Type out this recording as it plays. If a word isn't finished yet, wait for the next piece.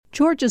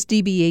Georgia's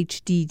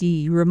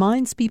DBHDD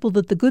reminds people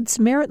that the Good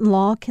Samaritan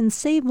Law can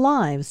save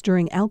lives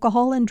during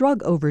alcohol and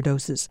drug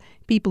overdoses.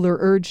 People are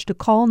urged to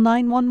call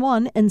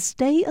 911 and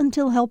stay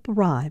until help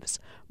arrives.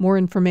 More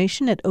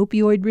information at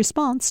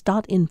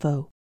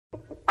opioidresponse.info.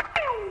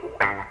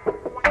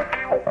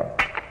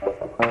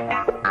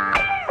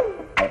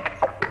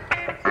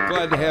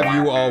 Glad to have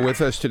you all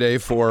with us today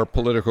for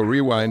Political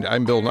Rewind.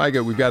 I'm Bill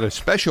Nigut. We've got a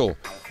special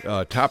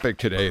topic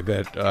today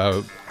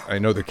that I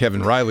know that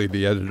Kevin Riley,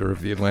 the editor of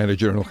the Atlanta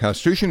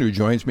Journal-Constitution, who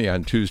joins me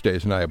on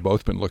Tuesdays, and I have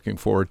both been looking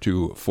forward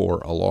to for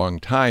a long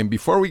time.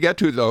 Before we get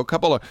to it, though, a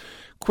couple of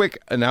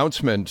quick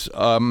announcements.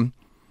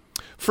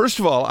 First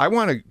of all, I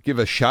want to give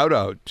a shout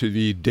out to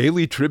the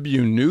Daily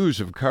Tribune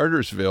News of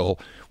Cartersville,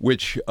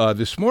 which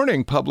this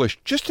morning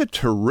published just a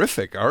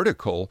terrific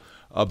article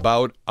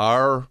about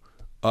our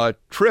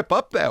trip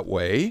up that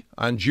way.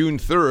 On June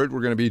 3rd,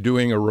 we're going to be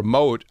doing a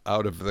remote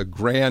out of the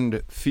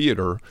Grand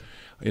Theater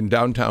in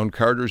downtown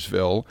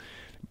Cartersville.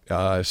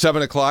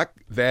 7 o'clock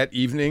that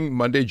evening,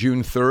 Monday,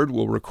 June 3rd,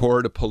 we'll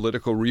record a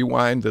Political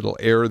Rewind that'll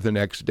air the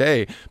next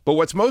day. But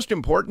what's most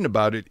important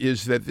about it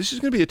is that this is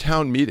going to be a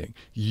town meeting.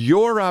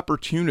 Your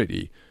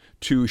opportunity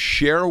to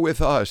share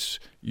with us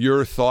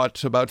your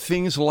thoughts about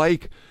things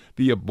like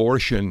the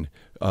abortion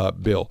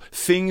bill,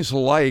 things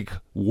like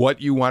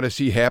what you want to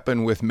see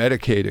happen with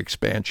Medicaid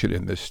expansion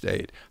in this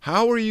state.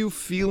 How are you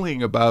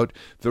feeling about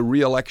the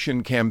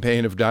re-election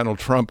campaign of Donald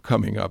Trump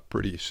coming up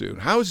pretty soon?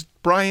 How's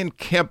Brian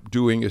Kemp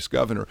doing as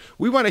governor?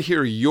 We want to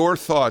hear your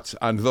thoughts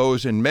on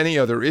those and many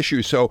other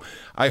issues. So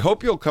I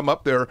hope you'll come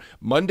up there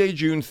Monday,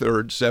 June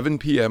 3rd, 7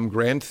 p.m.,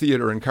 Grand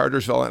Theater in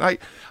Cartersville. And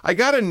I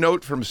got a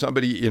note from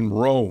somebody in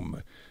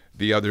Rome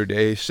the other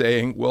day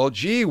saying, well,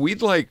 gee,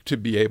 we'd like to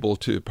be able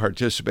to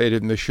participate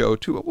in the show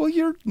too. Well,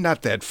 you're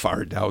not that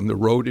far down the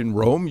road in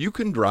Rome. You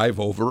can drive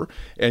over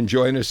and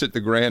join us at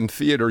the Grand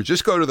Theater.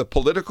 Just go to the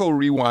Political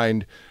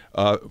Rewind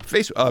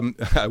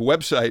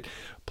website,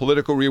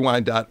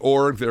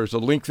 politicalrewind.org. There's a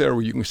link there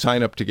where you can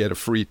sign up to get a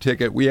free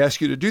ticket. We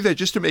ask you to do that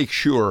just to make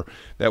sure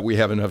that we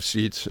have enough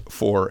seats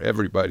for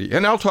everybody.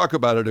 And I'll talk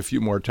about it a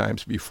few more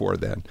times before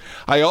then.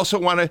 I also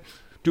want to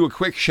do a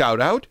quick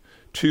shout out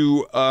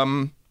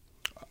to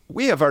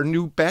we have our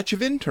new batch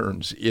of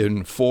interns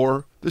in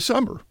for the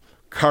summer.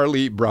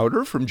 Carly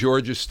Browder from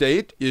Georgia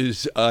State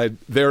is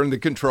there in the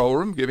control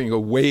room, giving a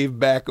wave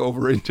back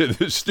over into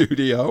the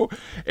studio.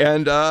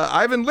 And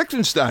Ivan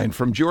Lichtenstein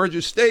from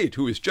Georgia State,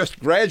 who has just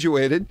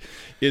graduated,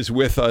 is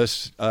with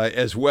us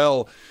as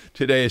well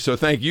today. So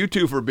thank you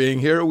two for being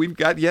here. We've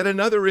got yet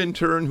another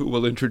intern who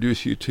we'll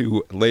introduce you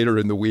to later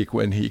in the week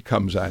when he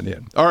comes on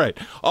in. All right.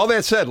 All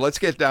that said, let's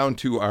get down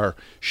to our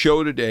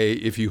show today.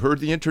 If you heard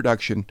the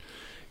introduction,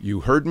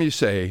 you heard me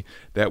say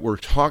that we're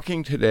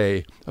talking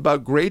today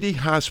about Grady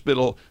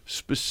Hospital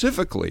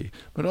specifically,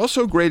 but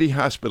also Grady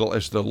Hospital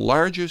as the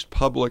largest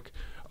public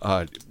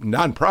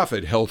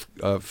nonprofit health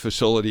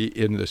facility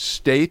in the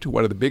state,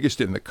 one of the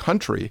biggest in the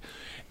country,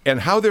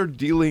 and how they're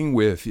dealing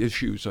with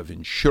issues of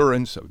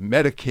insurance, of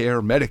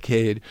Medicare,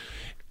 Medicaid,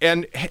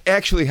 and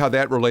actually how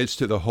that relates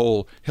to the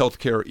whole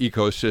healthcare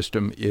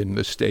ecosystem in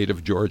the state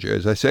of Georgia.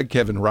 As I said,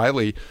 Kevin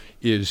Riley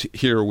is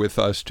here with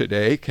us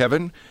today.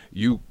 Kevin,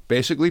 you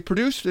basically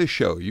produced this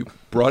show. You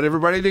brought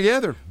everybody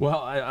together.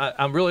 Well,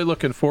 I'm really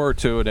looking forward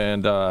to it.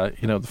 And,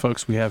 the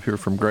folks we have here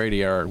from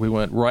Grady we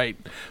went right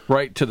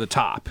to the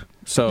top.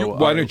 So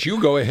why don't you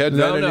go ahead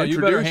and introduce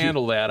you better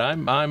handle that.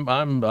 I'm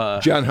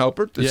John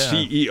Halpert, the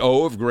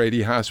CEO of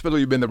Grady Hospital.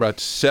 You've been there about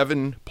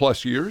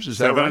 7+ years. Is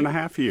that right?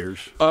 7.5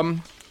 years.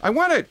 I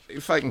want to,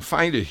 if I can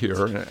find it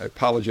here, and I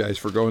apologize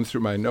for going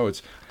through my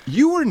notes.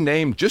 You were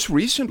named just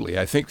recently.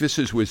 I think this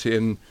is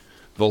within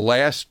the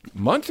last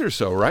month or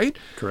so, right?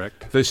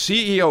 Correct. The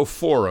CEO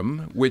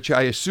Forum, which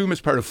I assume is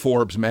part of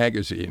Forbes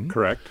magazine.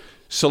 Correct.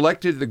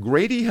 Selected the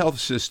Grady Health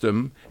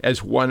System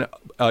as one.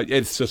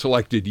 It's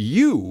selected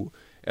you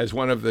as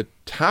one of the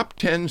top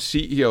 10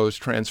 CEOs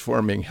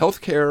transforming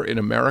healthcare in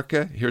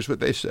America. Here's what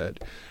they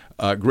said: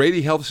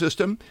 Grady Health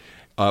System.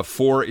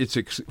 For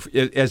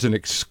as an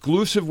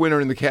exclusive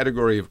winner in the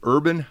category of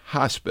urban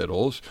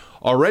hospitals.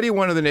 Already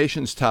one of the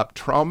nation's top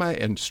trauma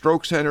and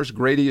stroke centers,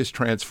 Grady is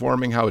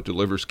transforming how it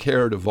delivers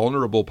care to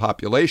vulnerable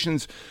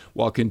populations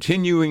while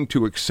continuing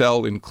to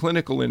excel in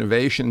clinical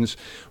innovations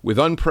with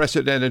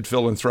unprecedented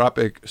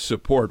philanthropic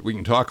support. We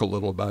can talk a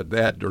little about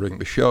that during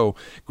the show.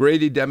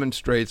 Grady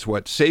demonstrates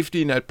what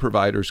safety net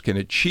providers can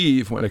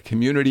achieve when a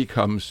community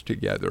comes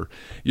together.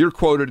 You're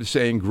quoted as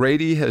saying,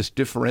 Grady has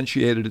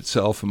differentiated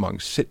itself among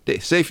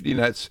safety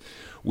nets.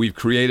 We've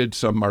created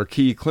some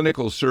marquee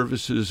clinical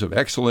services of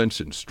excellence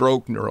in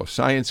stroke,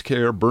 neuroscience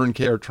care, burn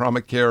care,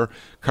 trauma care,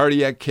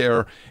 cardiac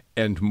care,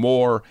 and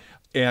more.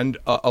 And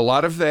a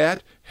lot of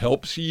that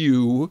helps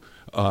you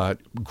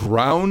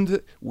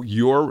ground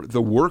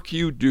the work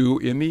you do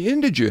in the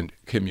indigent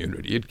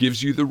community. It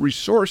gives you the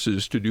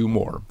resources to do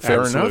more.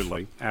 Fair enough?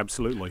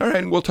 Absolutely. All right,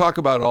 and we'll talk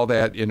about all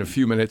that in a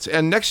few minutes.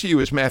 And next to you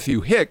is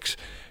Matthew Hicks.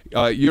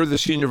 You're the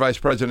Senior Vice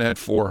President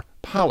for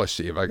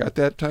Policy. Have I got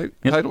that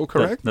title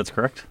correct? That's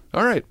correct.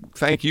 All right.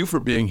 Thank you for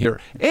being here.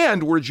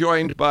 And we're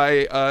joined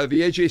by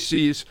the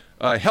AJC's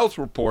health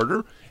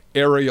reporter,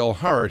 Ariel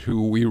Hart,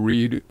 who we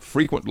read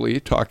frequently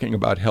talking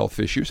about health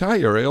issues. Hi,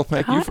 Ariel.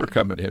 Thank you for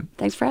coming in.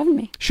 Thanks for having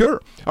me. Sure.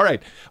 All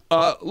right.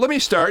 Let me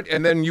start,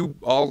 and then you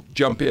all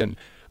jump in.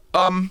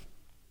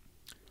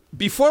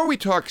 Before we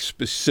talk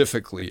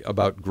specifically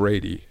about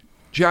Grady,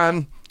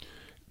 John,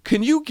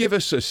 can you give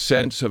us a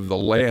sense of the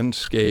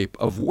landscape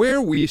of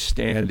where we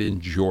stand in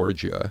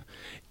Georgia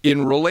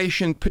in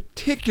relation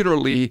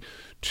particularly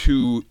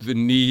to the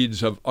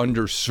needs of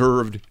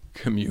underserved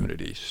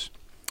communities?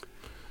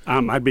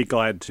 I'd be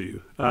glad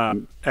to.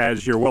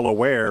 As you're well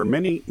aware,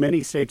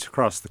 many states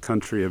across the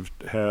country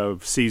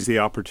have seized the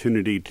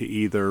opportunity to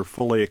either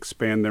fully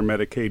expand their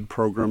Medicaid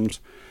programs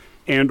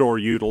and or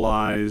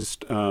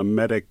utilized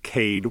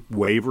Medicaid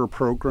waiver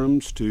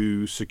programs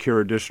to secure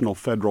additional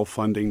federal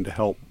funding to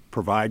help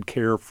provide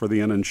care for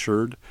the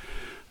uninsured.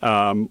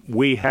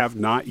 We have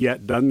not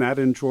yet done that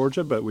in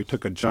Georgia, but we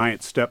took a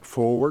giant step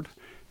forward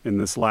in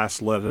this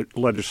last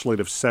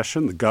legislative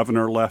session. The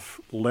governor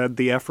led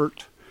the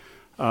effort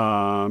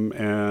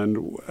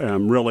and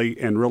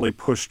really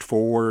pushed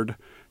forward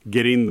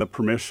getting the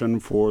permission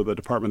for the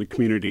Department of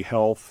Community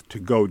Health to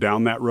go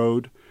down that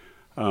road.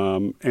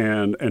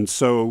 And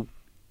so,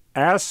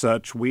 as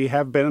such, we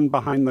have been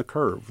behind the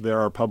curve. There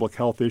are public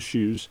health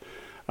issues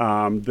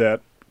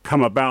that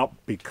come about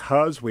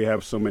because we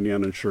have so many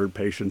uninsured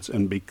patients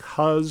and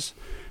because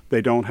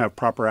they don't have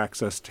proper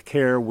access to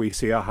care. We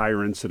see a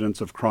higher incidence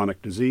of chronic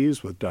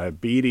disease with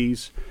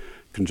diabetes,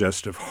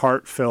 congestive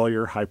heart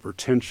failure,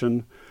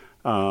 hypertension,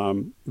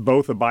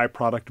 both a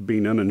byproduct of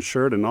being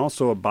uninsured and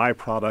also a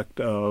byproduct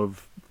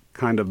of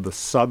kind of the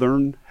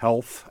Southern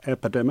health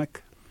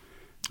epidemic.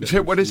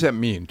 So what does that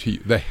mean to you,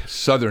 the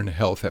Southern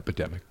health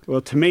epidemic?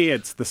 Well, to me,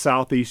 it's the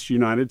Southeast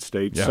United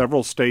States. Yeah.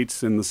 Several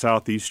states in the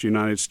Southeast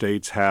United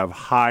States have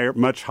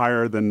much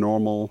higher than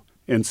normal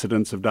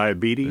incidence of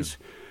diabetes.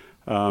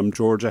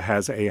 Georgia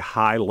has a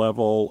high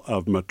level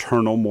of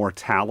maternal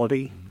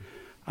mortality,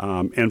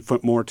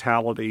 infant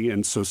mortality,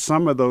 and so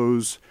some of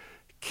those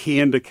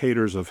key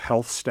indicators of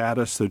health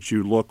status that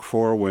you look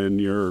for when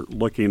you're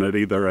looking at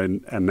either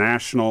a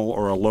national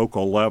or a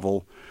local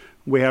level,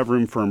 we have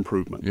room for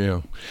improvement.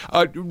 Yeah.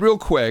 Real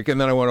quick, and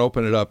then I want to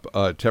open it up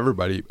to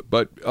everybody,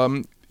 but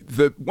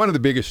one of the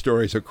biggest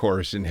stories, of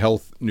course, in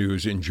health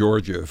news in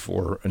Georgia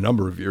for a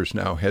number of years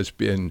now has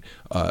been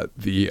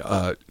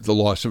the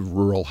loss of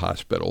rural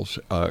hospitals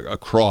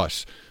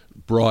across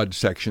broad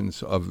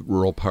sections of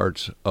rural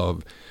parts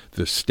of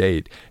the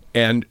state.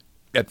 And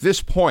at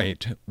this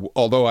point,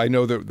 although I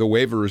know that the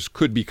waivers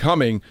could be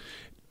coming,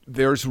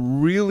 there's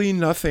really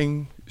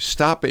nothing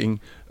stopping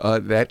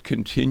that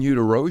continued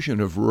erosion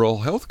of rural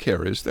health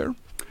care, is there?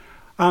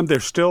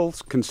 There's still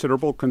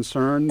considerable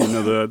concern. You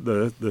know,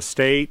 the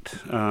state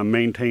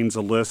maintains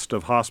a list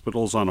of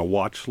hospitals on a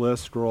watch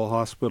list, rural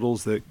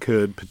hospitals that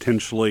could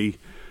potentially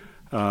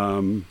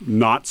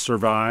not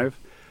survive.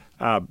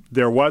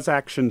 There was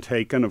action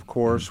taken, of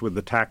course, with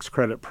the tax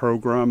credit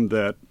program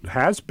that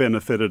has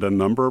benefited a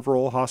number of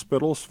rural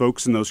hospitals.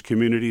 Folks in those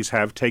communities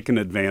have taken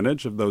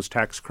advantage of those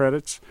tax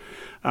credits,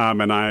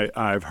 and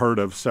I've heard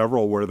of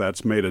several where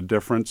that's made a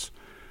difference.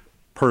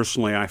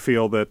 Personally, I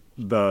feel that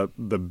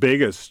the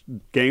biggest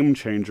game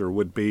changer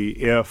would be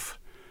if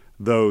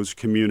those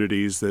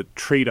communities that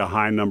treat a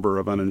high number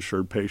of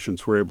uninsured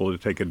patients were able to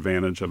take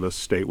advantage of a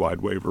statewide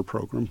waiver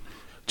program.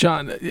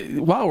 John,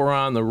 while we're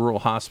on the rural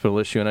hospital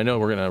issue, and I know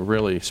we're going to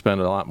really spend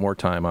a lot more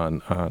time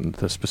on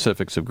the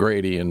specifics of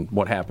Grady and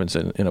what happens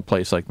in a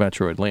place like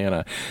Metro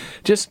Atlanta,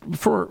 just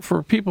for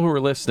people who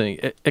are listening,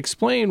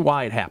 explain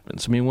why it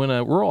happens. I mean, when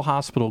a rural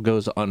hospital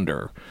goes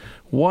under,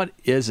 what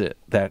is it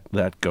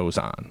that goes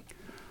on?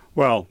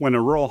 Well, when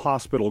a rural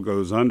hospital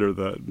goes under,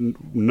 the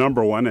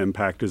number one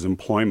impact is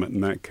employment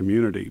in that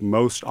community.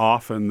 Most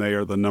often, they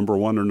are the number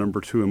one or number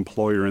two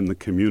employer in the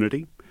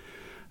community.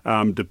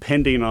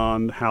 Depending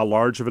on how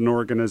large of an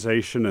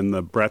organization and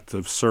the breadth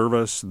of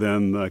service,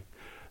 then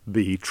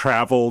the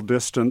travel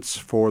distance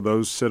for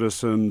those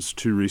citizens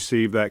to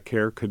receive that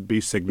care could be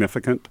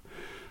significant.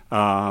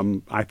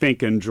 I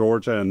think in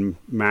Georgia, and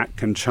Matt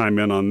can chime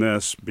in on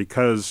this,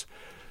 because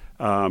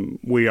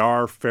we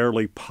are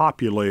fairly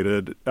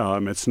populated.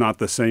 It's not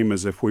the same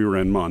as if we were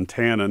in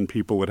Montana and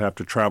people would have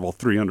to travel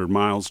 300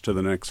 miles to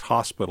the next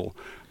hospital.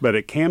 But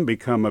it can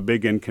become a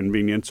big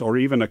inconvenience or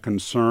even a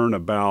concern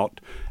about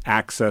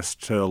access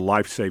to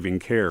life-saving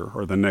care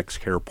or the next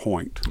care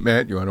point.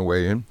 Matt, you want to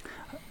weigh in?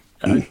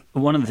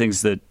 One of the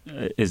things that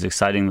is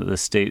exciting that the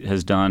state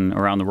has done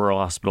around the rural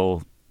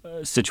hospital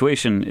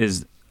situation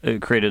is it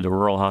created a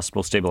Rural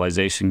Hospital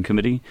Stabilization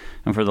Committee,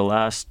 and for the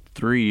last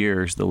 3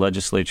 years, the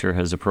legislature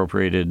has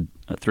appropriated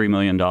 $3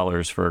 million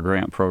for a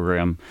grant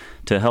program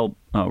to help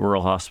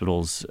rural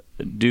hospitals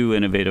do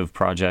innovative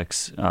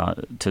projects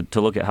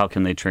to look at how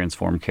can they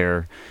transform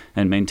care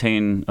and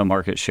maintain a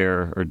market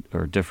share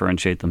or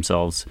differentiate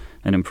themselves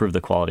and improve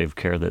the quality of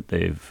care that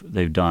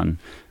they've done.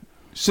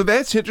 So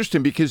that's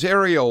interesting because,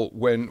 Ariel,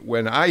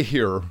 when I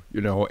hear,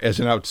 as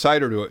an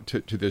outsider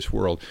to this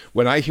world,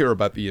 when I hear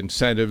about the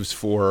incentives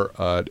for,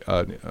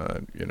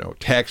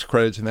 tax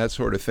credits and that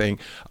sort of thing,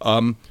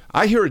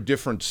 I hear a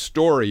different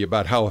story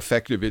about how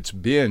effective it's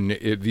been.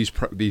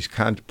 These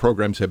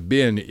programs have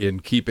been in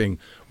keeping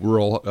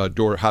rural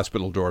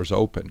hospital doors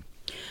open.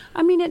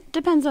 I mean, it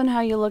depends on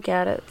how you look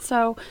at it.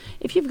 So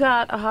if you've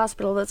got a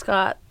hospital that's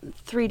got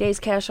 3 days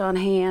cash on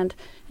hand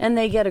and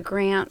they get a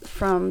grant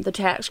from the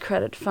tax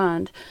credit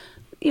fund,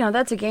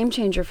 that's a game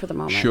changer for the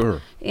moment.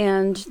 Sure.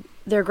 And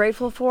they're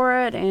grateful for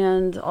it,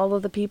 and all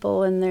of the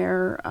people in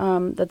there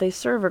that they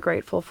serve are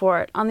grateful for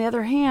it. On the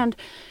other hand,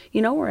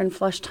 we're in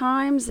flush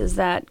times. Is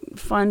that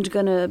fund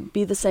going to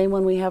be the same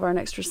when we have our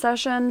next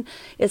recession?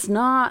 It's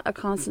not a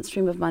constant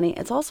stream of money.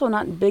 It's also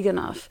not big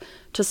enough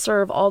to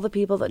serve all the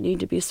people that need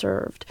to be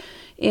served.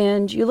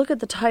 And you look at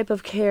the type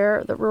of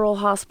care that rural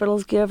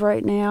hospitals give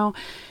right now,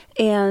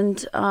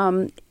 and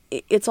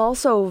it's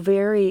also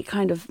very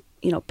kind of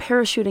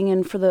parachuting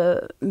in for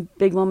the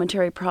big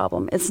momentary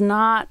problem. It's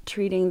not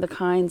treating the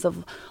kinds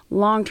of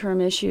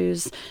long-term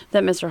issues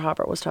that Mr.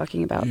 Hopper was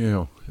talking about.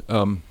 Yeah.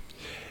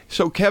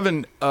 So,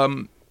 Kevin,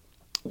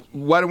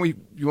 why don't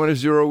you want to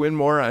zero in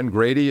more on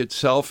Grady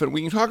itself? And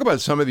we can talk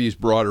about some of these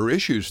broader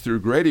issues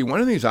through Grady. One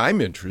of the things I'm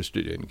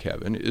interested in,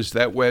 Kevin, is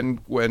that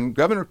when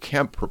Governor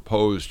Kemp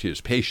proposed his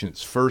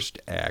Patients First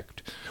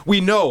Act, we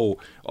know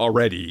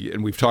already,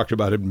 and we've talked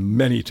about it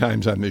many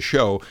times on this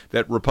show,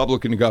 that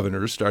Republican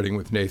governors, starting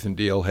with Nathan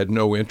Deal, had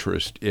no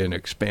interest in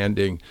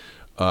expanding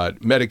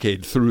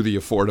Medicaid through the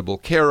Affordable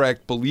Care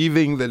Act,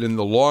 believing that in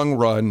the long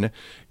run,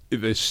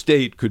 the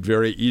state could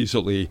very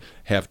easily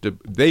have to,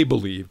 they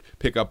believed,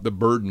 pick up the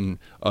burden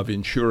of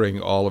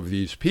insuring all of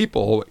these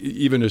people,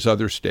 even as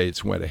other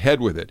states went ahead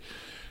with it.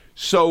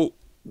 So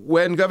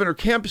when Governor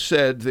Kemp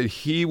said that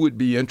he would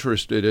be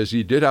interested, as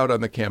he did out on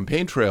the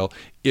campaign trail,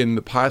 in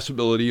the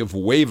possibility of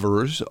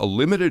waivers, a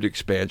limited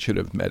expansion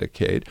of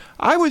Medicaid,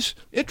 I was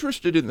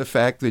interested in the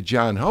fact that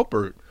John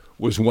Haupert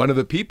was one of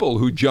the people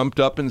who jumped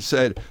up and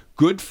said,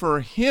 good for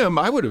him.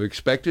 I would have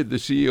expected the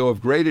CEO of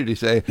Grady to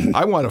say,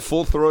 I want a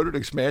full-throated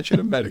expansion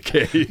of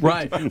Medicaid.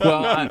 Right.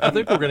 Well, I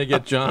think we're going to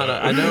get John.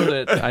 I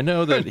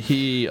know that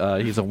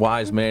he's a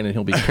wise man, and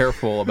he'll be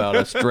careful about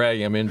us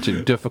dragging him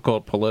into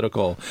difficult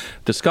political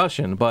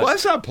discussion. But well,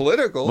 that's not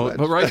political.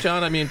 But right,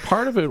 John, I mean,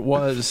 part of it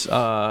was,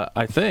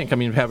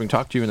 having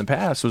talked to you in the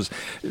past, was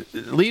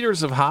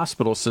leaders of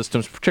hospital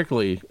systems,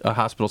 particularly a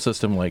hospital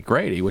system like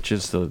Grady, which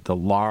is the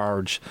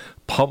large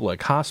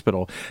public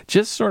hospital,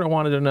 just sort of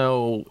wanted to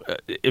know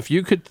if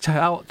you could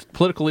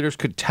political leaders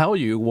could tell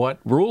you what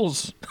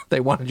rules they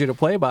wanted you to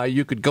play by,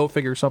 you could go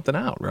figure something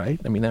out, right?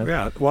 I mean,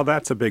 well,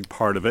 that's a big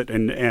part of it,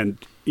 and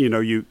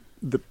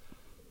the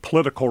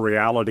political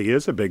reality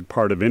is a big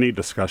part of any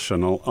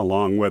discussion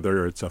along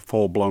whether it's a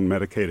full-blown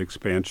Medicaid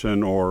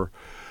expansion or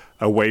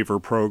a waiver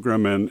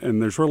program,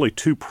 and there's really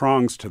two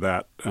prongs to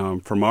that,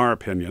 from our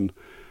opinion.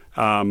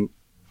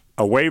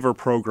 A waiver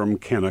program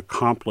can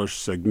accomplish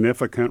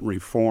significant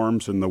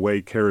reforms in the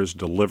way care is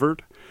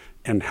delivered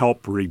and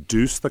help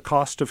reduce the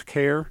cost of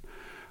care.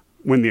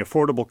 When the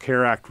Affordable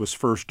Care Act was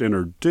first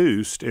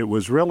introduced, it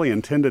was really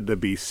intended to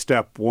be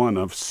step one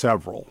of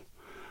several.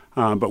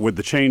 But with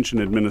the change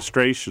in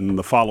administration,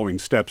 the following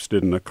steps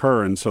didn't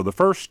occur. And so the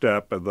first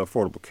step of the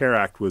Affordable Care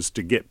Act was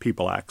to get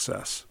people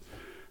access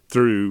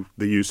through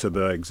the use of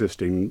the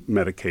existing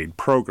Medicaid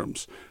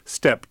programs.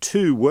 Step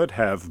two would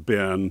have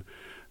been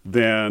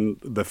then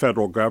the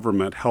federal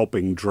government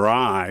helping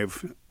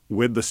drive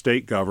with the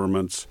state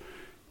governments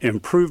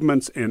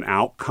improvements in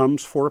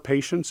outcomes for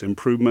patients,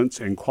 improvements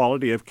in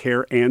quality of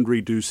care, and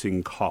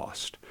reducing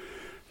cost.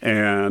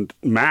 And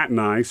Matt and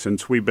I,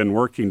 since we've been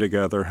working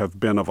together, have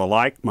been of a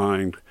like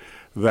mind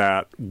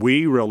that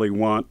we really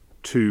want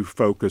to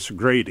focus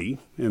Grady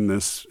in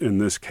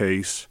this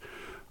case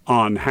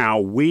on how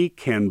we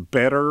can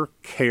better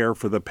care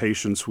for the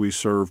patients we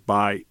serve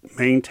by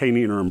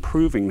maintaining or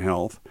improving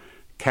health,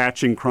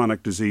 catching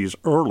chronic disease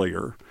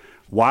earlier,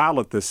 while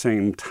at the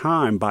same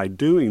time, by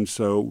doing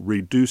so,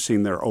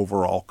 reducing their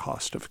overall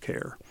cost of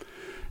care.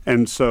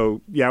 And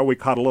so, we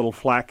caught a little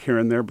flack here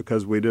and there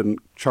because we didn't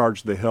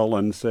charge the hill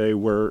and say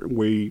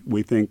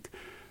we think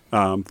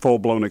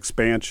full-blown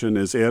expansion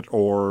is it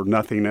or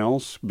nothing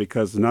else,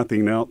 because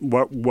nothing else,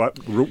 what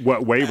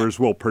waivers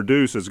will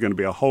produce is going to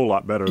be a whole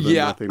lot better than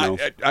nothing else.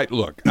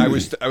 Look, I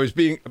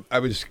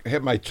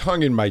had my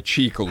tongue in my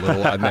cheek a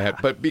little on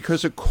that, but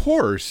because of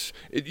course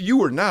you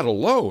were not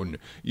alone.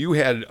 You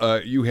had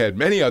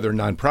many other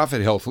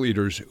nonprofit health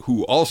leaders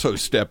who also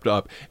stepped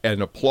up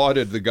and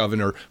applauded the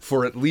governor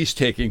for at least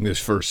taking this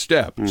first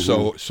step.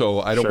 Mm-hmm.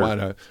 So I don't want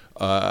to.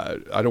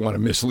 I don't want to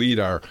mislead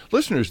our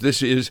listeners.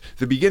 This is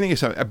the beginning of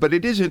something, but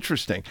it is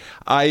interesting.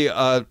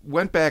 I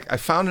went back. I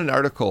found an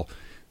article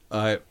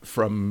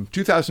from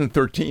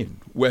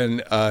 2013 when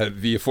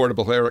the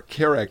Affordable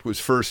Care Act was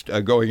first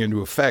going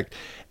into effect.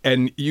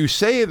 And you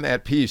say in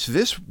that piece,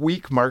 this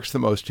week marks the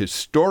most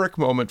historic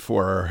moment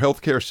for our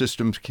healthcare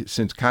systems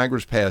since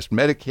Congress passed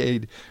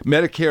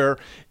Medicare.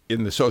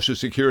 in the Social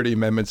Security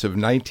amendments of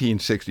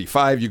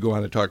 1965. You go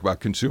on to talk about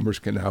consumers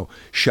can now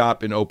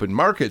shop in open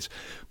markets.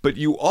 But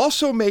you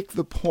also make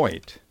the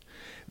point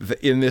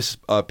in this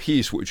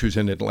piece, which was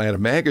in Atlanta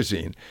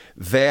Magazine,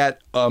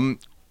 that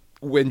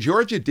when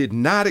Georgia did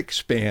not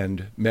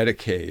expand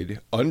Medicaid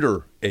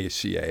under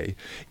ACA,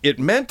 it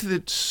meant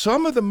that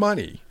some of the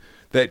money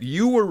that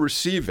you were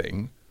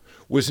receiving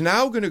was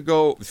now going to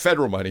go,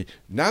 federal money,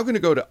 now going to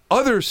go to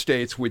other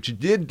states which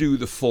did do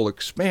the full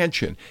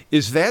expansion.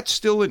 Is that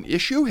still an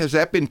issue? Has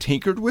that been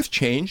tinkered with,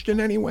 changed in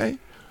any way?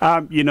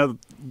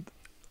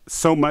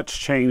 So much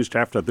changed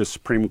after the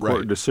Supreme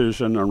Court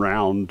decision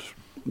around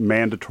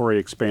mandatory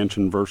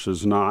expansion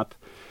versus not.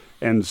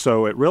 And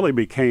so it really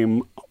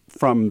became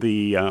from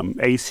the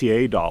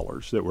ACA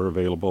dollars that were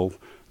available,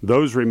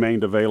 those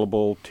remained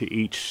available to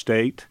each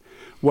state.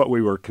 What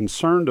we were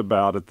concerned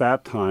about at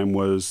that time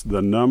was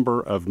the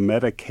number of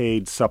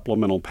Medicaid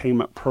supplemental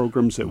payment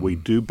programs that we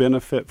do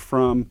benefit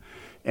from,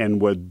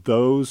 and would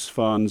those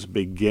funds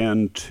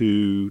begin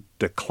to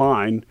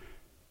decline.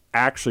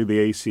 Actually,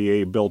 the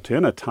ACA built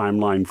in a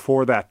timeline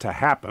for that to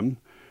happen.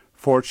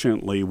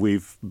 Fortunately,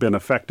 we've been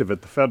effective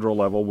at the federal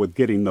level with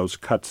getting those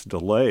cuts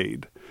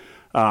delayed.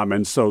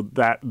 And so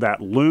that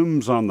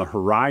looms on the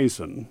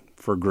horizon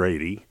for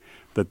Grady,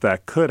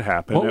 that could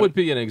happen. What would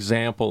be an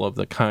example of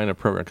the kind of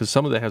program? Because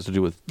some of that has to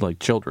do with like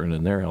children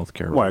and their health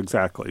care. Well,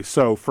 exactly.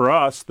 So for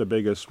us, the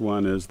biggest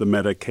one is the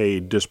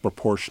Medicaid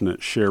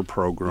Disproportionate Share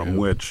Program,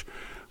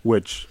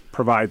 which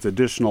provides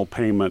additional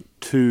payment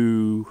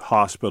to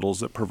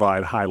hospitals that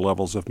provide high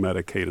levels of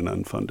Medicaid and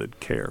unfunded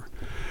care.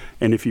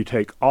 And if you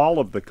take all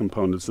of the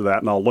components of that,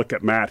 and I'll look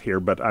at Matt here,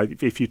 but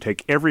if you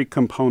take every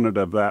component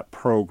of that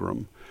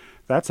program,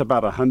 that's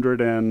about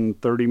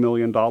 $130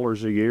 million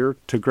a year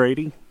to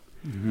Grady.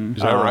 Mm-hmm.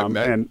 Is that right,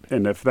 Matt?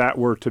 And if that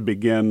were to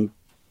begin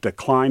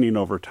declining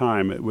over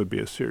time, it would be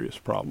a serious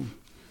problem.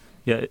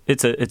 Yeah,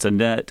 it's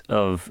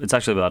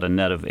actually about a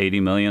net of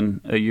 $80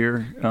 million a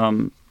year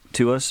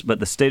to us. But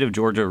the state of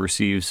Georgia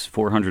receives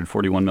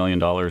 $441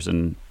 million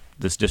in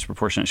this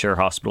disproportionate share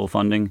hospital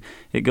funding.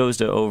 It goes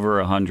to over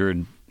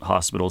 100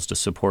 hospitals to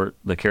support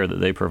the care that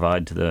they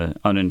provide to the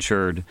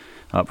uninsured,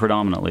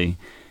 predominantly.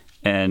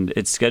 And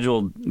it's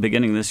scheduled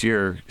beginning this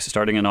year,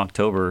 starting in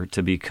October,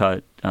 to be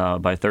cut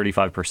by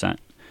 35%.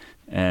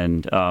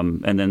 And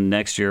then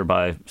next year,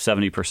 by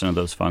 70% of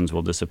those funds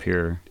will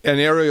disappear. And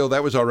Ariel,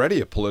 that was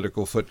already a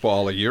political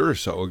football a year or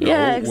so ago.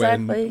 Yeah,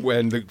 exactly.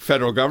 When the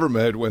federal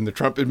government, when the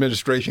Trump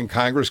administration,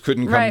 Congress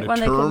couldn't come to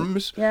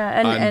terms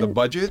on the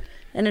budget.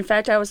 And in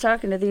fact, I was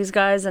talking to these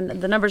guys, and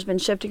the number's been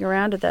shifting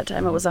around. At that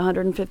time, it was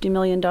 $150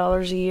 million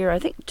a year. I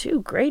think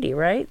to Grady,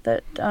 right?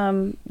 That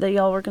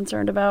y'all were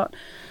concerned about.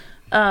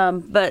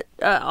 But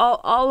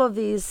all of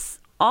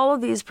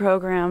these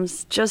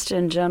programs, just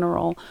in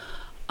general,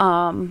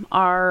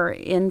 are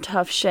in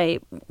tough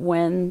shape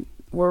when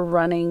we're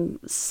running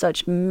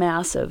such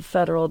massive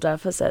federal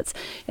deficits.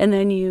 And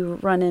then you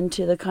run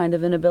into the kind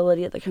of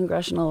inability at the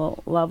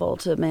congressional level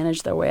to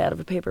manage their way out of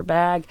a paper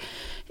bag.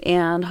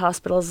 And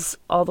hospitals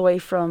all the way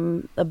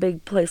from a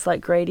big place like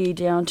Grady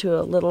down to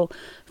a little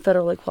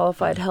federally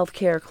qualified health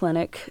care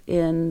clinic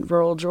in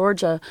rural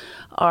Georgia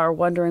are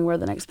wondering where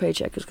the next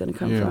paycheck is going to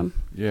come from.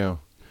 Yeah.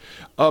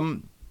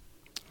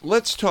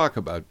 Let's talk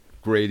about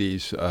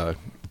Grady's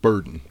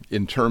burden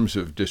in terms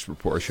of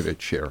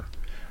disproportionate share.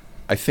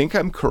 I think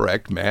I'm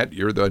correct, Matt.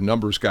 You're the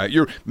numbers guy.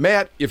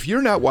 Matt, if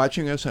you're not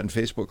watching us on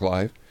Facebook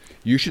Live,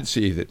 you should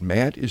see that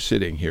Matt is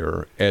sitting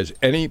here, as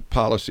any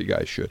policy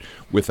guy should,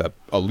 with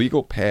a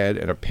legal pad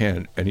and a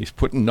pen, and he's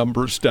putting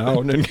numbers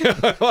down.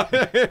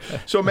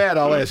 So, Matt,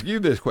 I'll ask you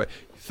this question.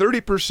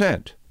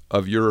 30%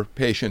 of your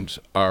patients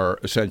are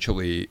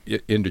essentially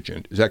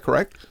indigent. Is that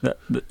correct?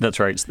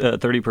 That's right.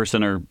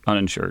 30% are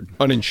uninsured.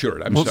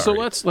 Uninsured. I'm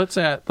sorry. So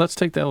let's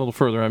take that a little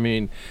further. I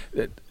mean,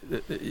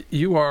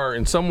 you are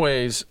in some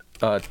ways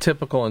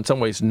typical, in some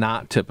ways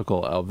not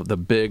typical of the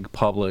big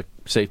public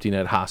safety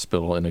net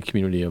hospital in a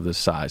community of this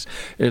size.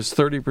 Is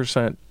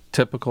 30%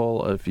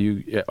 typical of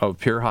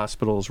peer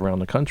hospitals around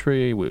the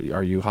country?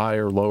 Are you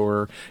higher,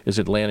 lower? Is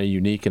Atlanta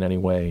unique in any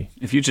way?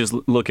 If you just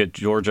look at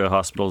Georgia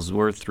hospitals,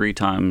 we're 3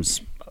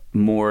 times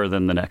more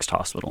than the next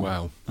hospital.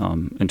 Wow.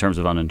 In terms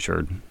of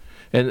uninsured.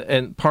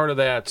 And part of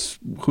that's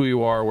who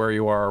you are, where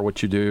you are,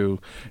 what you do,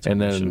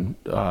 and then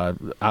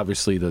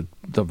obviously the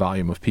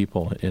volume of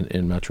people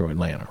in Metro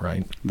Atlanta,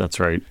 right? That's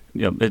right.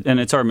 Yeah,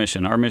 and it's our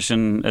mission. Our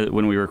mission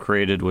when we were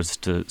created was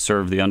to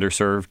serve the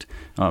underserved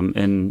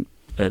in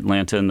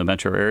Atlanta and the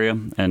metro area,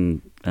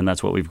 and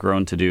that's what we've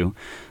grown to do.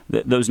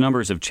 Those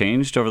numbers have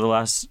changed over the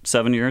last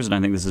 7 years, and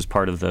I think this is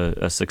part of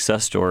a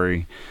success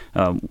story.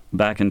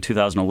 Back in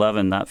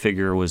 2011, that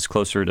figure was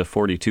closer to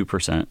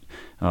 42%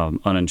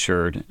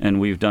 uninsured, and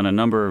we've done a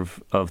number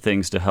of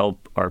things to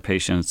help our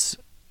patients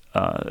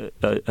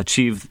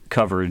achieve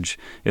coverage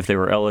if they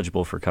were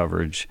eligible for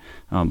coverage,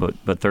 but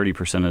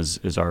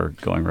 30% is our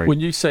going rate. When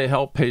you say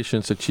help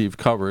patients achieve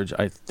coverage,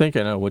 I think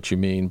I know what you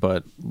mean,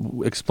 but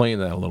explain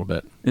that a little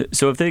bit.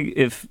 So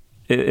if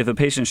if a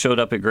patient showed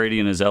up at Grady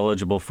and is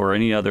eligible for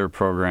any other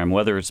program,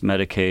 whether it's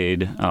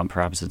Medicaid,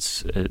 perhaps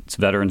it's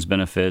veterans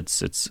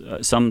benefits, it's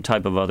some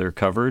type of other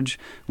coverage,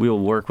 we will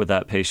work with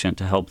that patient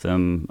to help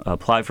them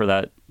apply for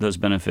those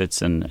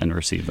benefits and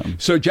receive them.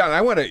 So, John,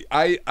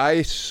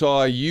 I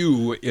saw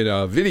you in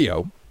a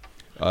video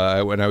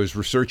when I was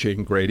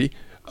researching Grady,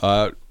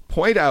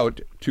 point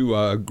out to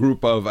a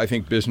group of, I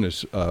think,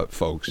 business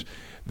folks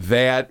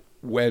that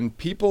when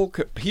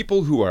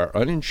people who are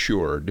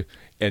uninsured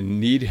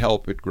and need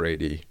help at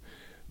Grady,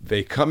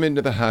 they come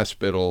into the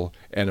hospital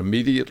and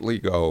immediately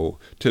go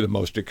to the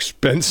most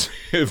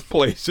expensive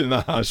place in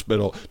the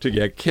hospital to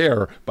get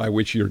care, by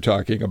which you're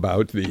talking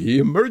about the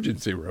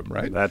emergency room,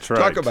 right? That's right.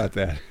 Talk about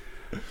that.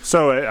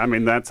 So, I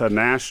mean, that's a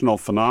national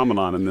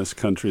phenomenon in this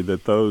country,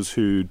 that those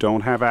who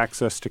don't have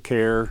access to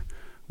care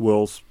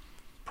will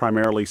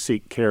primarily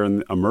seek care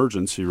in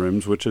emergency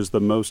rooms, which is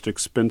the most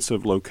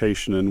expensive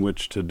location in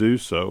which to do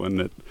so. And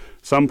at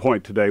some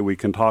point today, we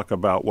can talk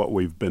about what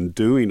we've been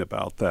doing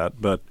about that.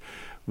 But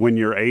when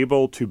you're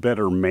able to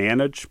better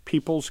manage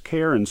people's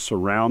care and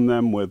surround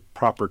them with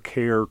proper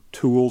care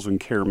tools and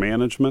care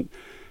management,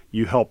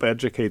 you help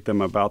educate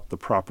them about the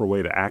proper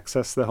way to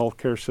access the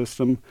healthcare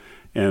system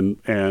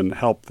and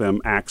help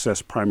them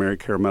access primary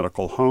care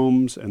medical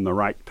homes and the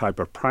right type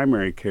of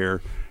primary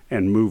care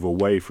and move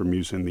away from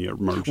using the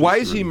emergency room. Why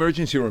is the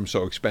emergency room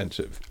so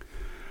expensive?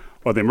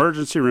 Well, the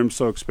emergency room's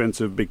so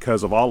expensive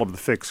because of all of the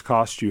fixed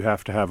costs you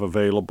have to have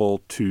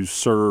available to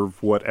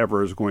serve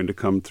whatever is going to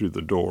come through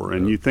the door.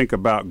 And you think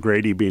about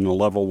Grady being a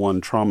level 1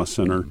 trauma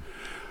center,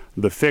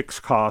 the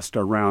fixed cost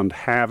around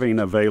having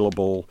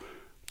available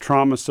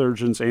trauma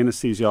surgeons,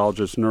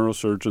 anesthesiologists,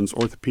 neurosurgeons,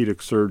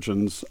 orthopedic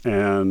surgeons,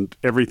 and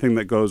everything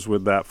that goes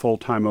with that,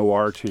 full-time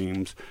OR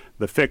teams,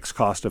 the fixed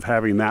cost of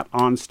having that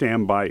on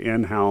standby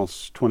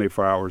in-house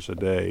 24 hours a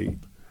day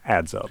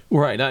adds up.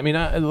 Right. I mean,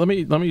 let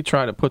me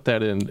try to put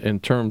that in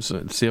terms,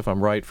 see if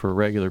I'm right for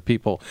regular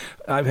people.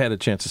 I've had a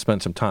chance to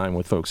spend some time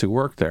with folks who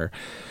work there.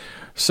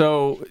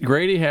 So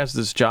Grady has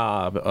this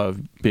job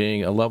of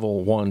being a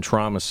level 1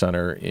 trauma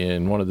center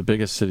in one of the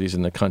biggest cities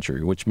in the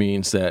country, which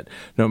means that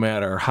no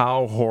matter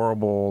how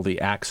horrible the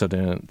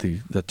accident,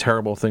 the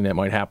terrible thing that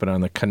might happen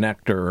on the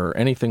connector or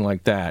anything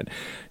like that,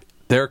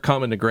 they're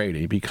coming to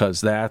Grady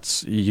because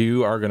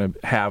you are going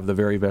to have the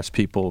very best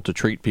people to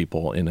treat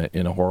people in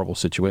a horrible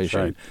situation.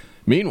 Right.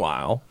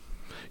 Meanwhile,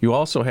 you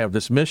also have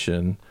this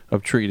mission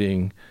of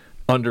treating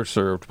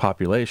underserved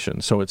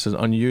population. So it's an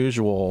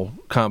unusual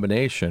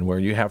combination where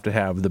you have to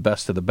have the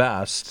best of the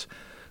best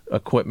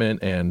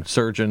equipment and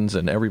surgeons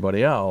and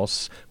everybody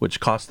else, which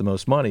costs the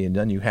most money, and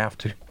then you have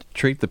to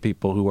treat the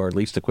people who are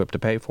least equipped to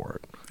pay for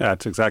it.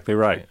 That's exactly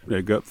right.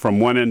 They go from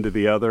one end to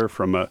the other,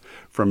 from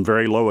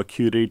very low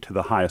acuity to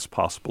the highest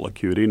possible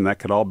acuity, and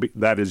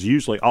that is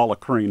usually all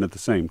occurring at the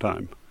same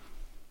time.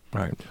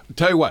 Right. I'll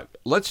tell you what,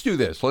 let's do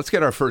this. Let's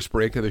get our first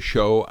break of the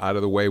show out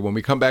of the way. When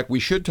we come back, we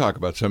should talk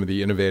about some of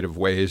the innovative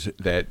ways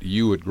that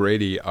you at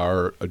Grady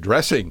are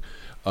addressing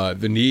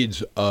the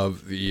needs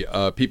of the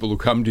people who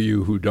come to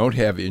you who don't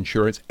have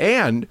insurance.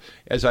 And,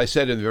 as I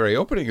said in the very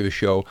opening of the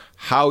show,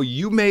 how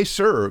you may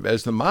serve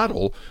as the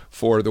model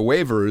for the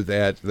waiver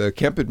that the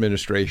Kemp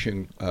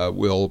administration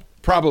will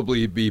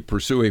probably be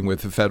pursuing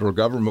with the federal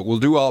government. We'll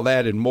do all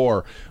that and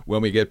more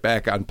when we get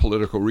back on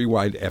Political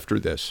Rewind after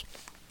this.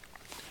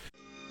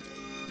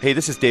 Hey,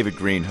 this is David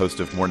Green, host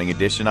of Morning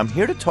Edition. I'm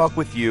here to talk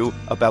with you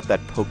about that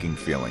poking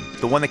feeling,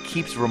 the one that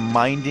keeps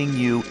reminding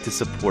you to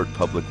support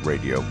public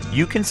radio.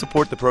 You can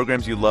support the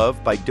programs you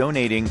love by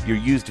donating your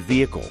used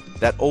vehicle.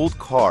 That old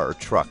car or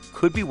truck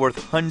could be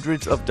worth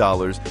hundreds of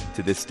dollars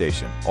to this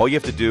station. All you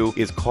have to do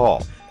is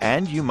call,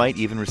 and you might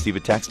even receive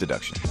a tax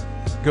deduction.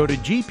 Go to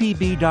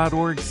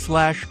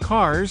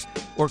gpb.org/cars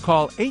or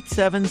call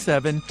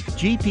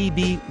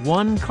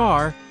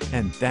 877-GPB-1-CAR,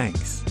 and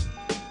thanks.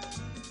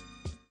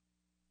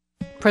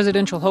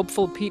 Presidential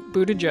hopeful Pete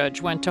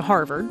Buttigieg went to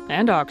Harvard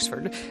and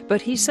Oxford,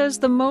 but he says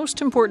the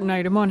most important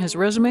item on his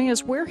resume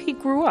is where he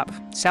grew up,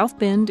 South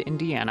Bend,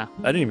 Indiana.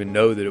 I didn't even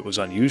know that it was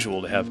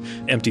unusual to have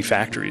empty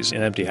factories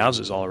and empty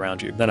houses all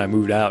around you. Then I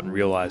moved out and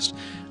realized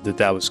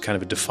that was kind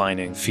of a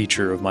defining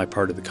feature of my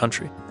part of the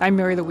country. I'm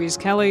Mary Louise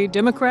Kelly.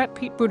 Democrat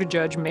Pete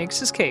Buttigieg makes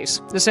his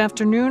case this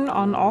afternoon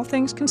on All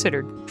Things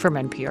Considered from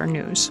NPR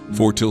News.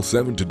 4 till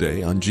 7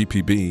 today on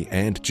GPB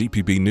and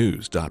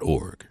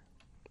gpbnews.org.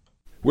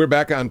 We're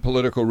back on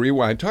Political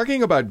Rewind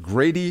talking about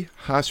Grady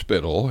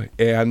Hospital.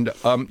 And,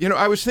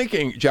 I was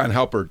thinking, John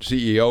Halpert,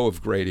 CEO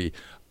of Grady,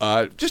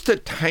 just a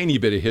tiny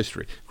bit of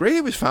history. Grady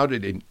was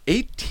founded in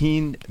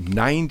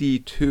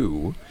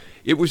 1892.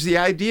 It was the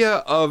idea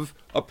of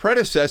a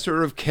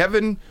predecessor of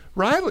Kevin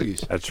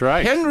Riley's. That's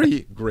right.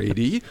 Henry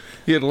Grady,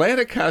 the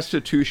Atlanta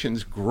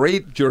Constitution's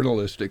great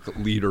journalistic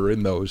leader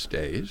in those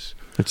days.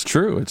 It's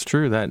true. It's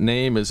true. That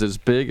name is as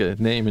big a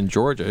name in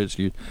Georgia as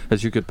you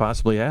could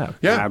possibly have.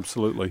 Yeah,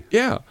 absolutely.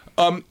 Yeah.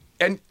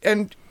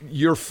 And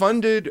you're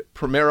funded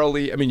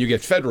primarily, you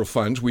get federal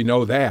funds, we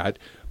know that,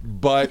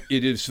 but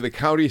it is the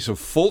counties of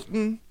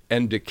Fulton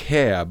and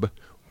DeKalb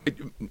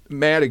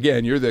Matt,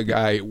 again, you're the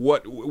guy.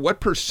 What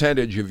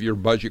percentage of your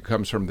budget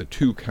comes from the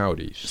two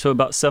counties? So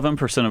about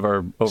 7% of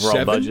our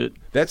overall budget.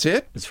 That's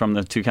it? It's from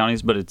the two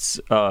counties, but it's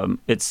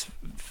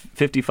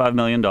 $55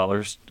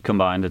 million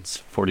combined.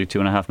 It's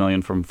 $42.5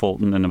 million from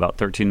Fulton and about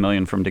 $13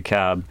 million from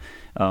DeKalb.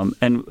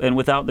 And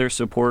without their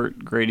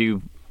support,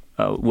 Grady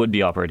would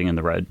be operating in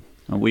the red.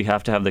 We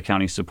have to have the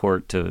county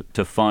support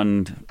to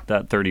fund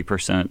that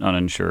 30%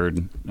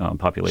 uninsured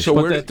population.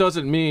 But that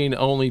doesn't mean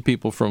only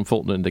people from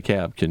Fulton and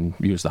DeKalb can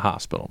use the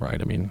hospital, right?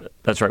 I mean,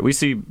 that's right. We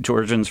see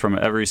Georgians from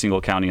every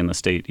single county in the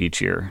state each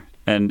year.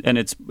 And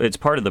it's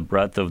part of the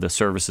breadth of the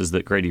services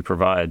that Grady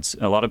provides.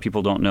 A lot of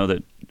people don't know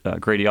that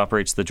Grady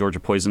operates the Georgia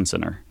Poison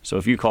Center. So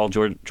if you call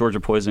Georgia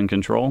Poison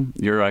Control,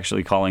 you're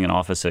actually calling an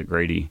office at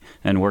Grady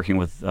and working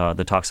with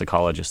the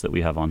toxicologists that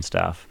we have on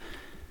staff.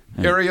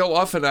 Ariel,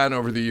 off and on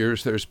over the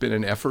years, there's been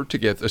an effort to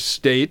get the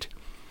state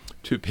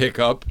to pick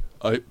up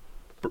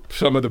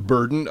some of the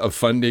burden of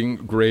funding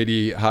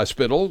Grady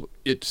Hospital.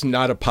 It's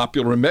not a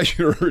popular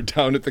measure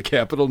down at the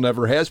Capitol,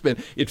 never has been.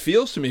 It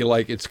feels to me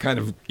like it's kind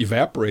of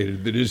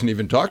evaporated. It isn't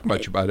even talked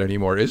much about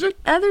anymore, is it?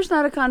 There's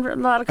not a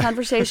lot of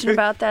conversation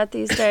about that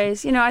these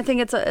days. I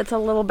think it's a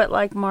little bit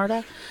like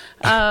MARTA,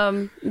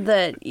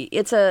 that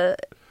it's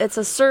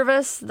a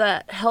service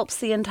that helps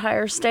the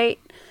entire state.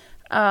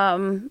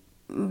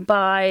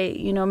 By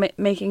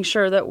making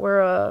sure that we're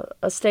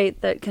a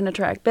state that can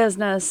attract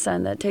business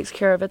and that takes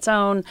care of its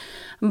own,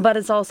 but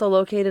it's also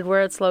located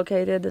where it's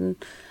located, and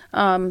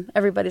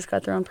everybody's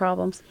got their own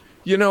problems.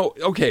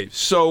 Okay,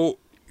 so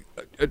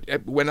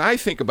when I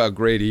think about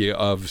Grady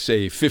of,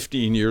 say,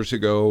 15 years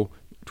ago,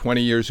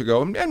 20 years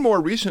ago, and more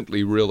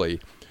recently,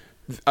 really,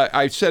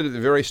 I said at the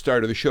very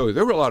start of the show,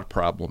 there were a lot of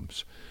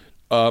problems.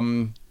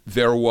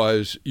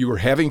 You were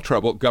having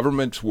trouble.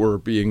 Governments were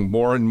being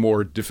more and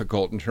more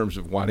difficult in terms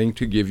of wanting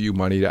to give you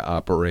money to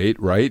operate,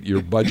 right?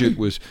 Your budget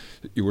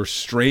you were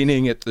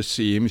straining at the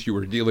seams. You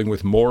were dealing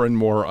with more and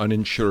more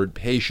uninsured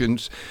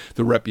patients.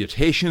 The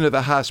reputation of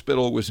the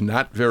hospital was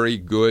not very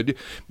good,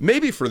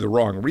 maybe for the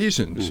wrong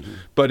reasons. Mm-hmm.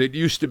 But it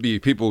used to be,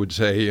 people would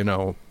say,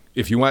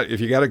 if you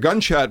got a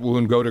gunshot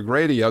wound, go to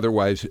Grady,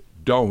 otherwise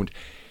don't.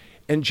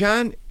 And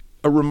John,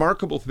 a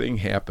remarkable thing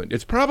happened.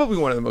 It's probably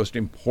one of the most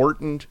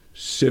important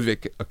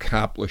civic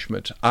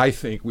accomplishments I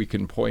think we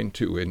can point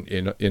to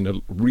in a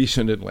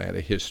recent Atlanta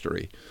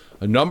history.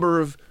 A number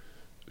of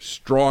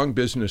strong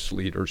business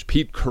leaders,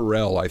 Pete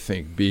Carell, I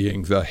think,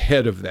 being the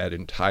head of that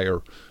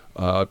entire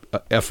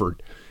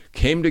effort,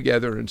 came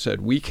together and said,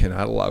 we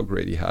cannot allow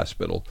Grady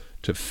Hospital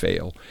to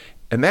fail.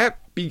 And that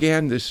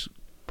began this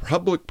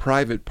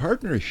public-private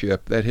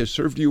partnership that has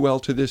served you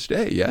well to this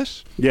day,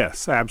 yes?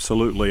 Yes,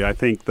 absolutely. I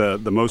think the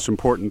most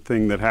important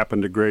thing that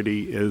happened to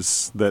Grady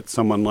is that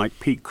someone like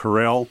Pete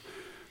Carell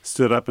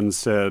stood up and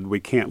said, we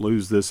can't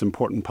lose this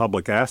important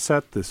public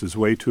asset. This is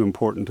way too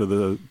important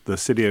to the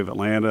city of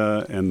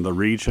Atlanta and the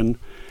region.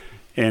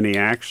 And he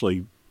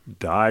actually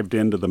dived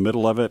into the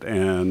middle of it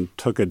and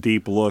took a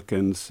deep look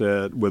and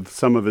said, with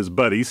some of his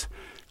buddies,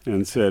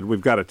 and said, we've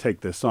got to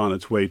take this on.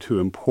 It's way too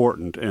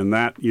important. And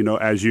that,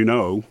 as you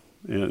know,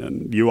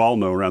 and you all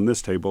know around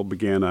this table,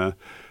 began a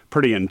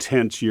pretty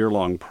intense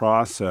year-long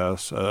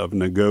process of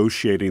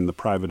negotiating the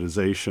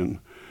privatization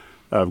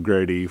of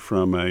Grady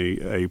from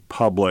a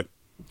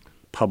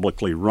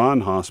publicly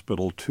run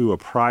hospital to a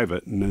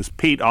private. And as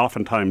Pete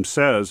oftentimes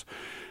says,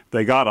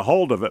 they got a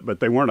hold of it, but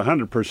they weren't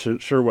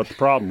 100% sure what the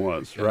problem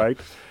was, right?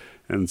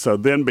 And so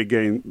then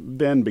began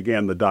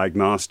the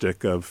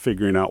diagnostic of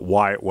figuring out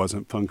why it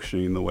wasn't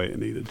functioning the way it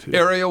needed to.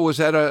 Ariel, was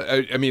that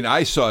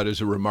I saw it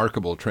as a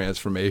remarkable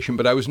transformation,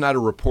 but I was not a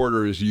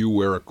reporter as you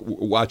were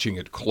watching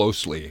it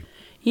closely.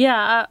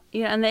 Yeah,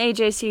 and the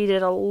AJC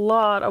did a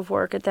lot of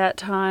work at that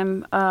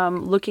time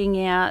looking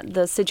at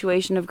the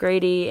situation of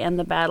Grady and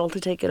the battle to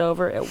take it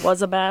over. It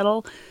was a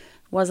battle.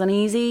 Wasn't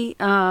easy.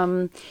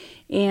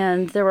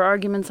 And there were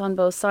arguments on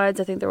both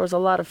sides. I think there was a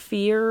lot of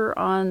fear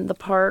on the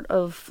part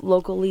of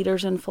local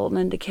leaders in Fulton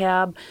and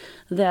DeKalb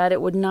that it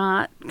would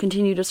not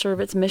continue to serve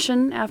its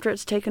mission after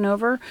it's taken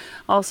over.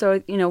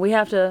 Also, we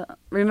have to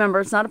remember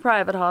it's not a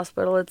private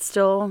hospital. It's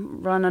still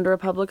run under a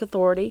public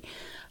authority.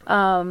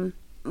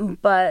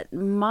 But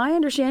my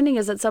understanding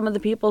is that some of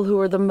the people who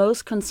are the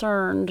most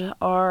concerned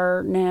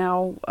are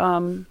now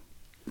on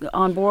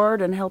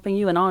board and helping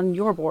you and on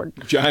your board.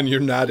 John, you're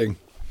nodding.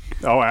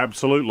 Oh,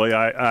 absolutely.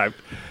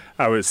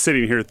 I was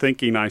sitting here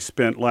thinking I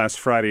spent last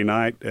Friday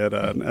night at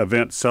an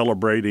event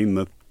celebrating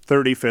the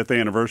 35th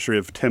anniversary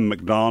of Tim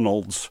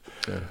McDonald's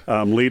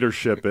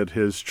leadership at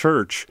his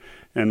church.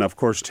 And, of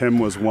course, Tim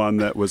was one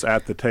that was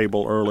at the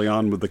table early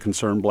on with the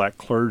Concerned Black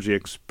Clergy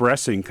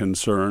expressing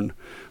concern.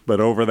 But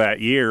over that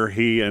year,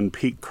 he and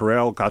Pete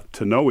Carell got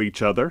to know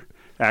each other,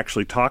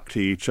 actually talked to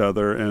each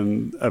other,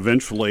 and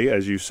eventually,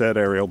 as you said,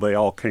 Ariel, they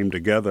all came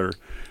together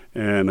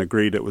and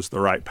agreed it was the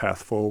right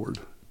path forward.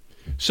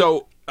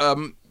 So,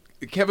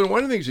 Kevin,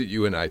 one of the things that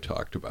you and I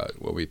talked about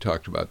when we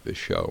talked about this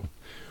show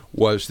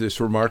was this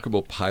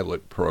remarkable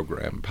pilot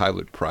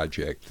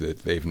project that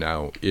they've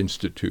now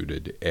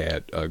instituted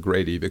at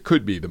Grady that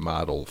could be the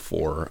model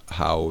for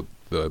how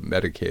the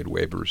Medicaid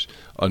waivers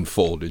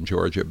unfold in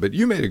Georgia. But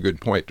you made a good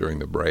point during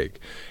the break,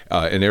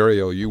 and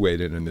Ariel, you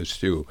weighed in on this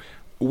too.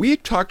 We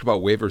talked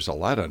about waivers a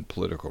lot on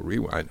Political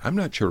Rewind. I'm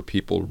not sure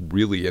people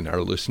really in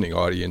our listening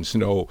audience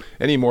know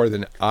any more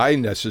than I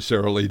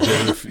necessarily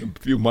did a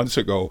few months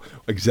ago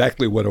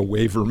exactly what a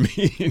waiver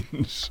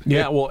means.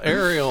 Yeah, well,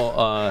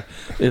 Ariel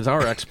is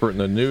our expert in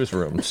the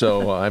newsroom,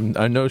 so I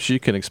know she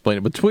can explain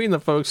it. Between the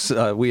folks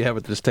we have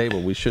at this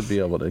table, we should be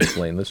able to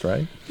explain this,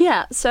 right?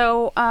 Yeah,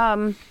 so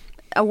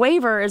a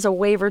waiver is a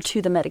waiver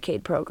to the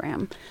Medicaid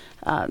program.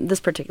 This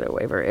particular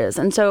waiver is.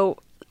 And so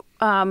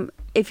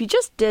if you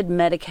just did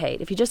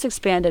Medicaid, if you just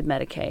expanded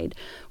Medicaid,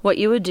 what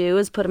you would do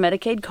is put a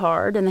Medicaid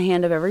card in the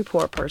hand of every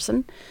poor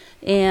person,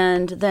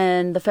 and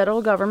then the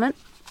federal government,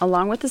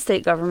 along with the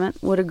state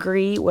government, would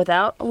agree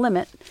without a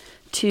limit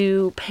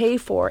to pay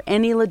for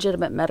any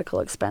legitimate medical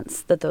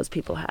expense that those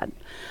people had.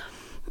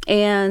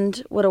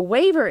 And what a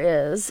waiver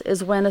is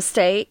when a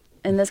state,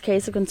 in this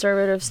case a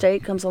conservative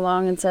state, comes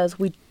along and says,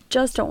 we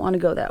just don't want to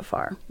go that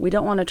far. We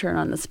don't want to turn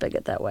on the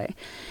spigot that way.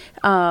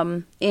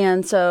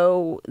 And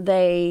so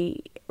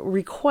they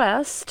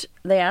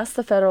ask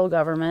the federal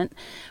government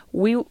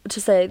we want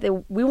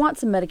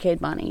some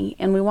Medicaid money,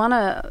 and we want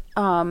to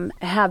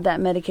have that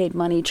Medicaid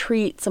money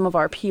treat some of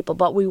our people,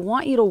 but we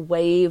want you to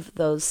waive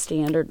those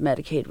standard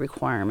Medicaid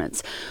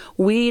requirements.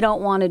 We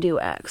don't want to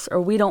do X,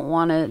 or we don't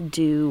want to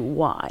do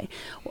Y.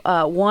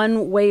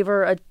 One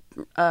waiver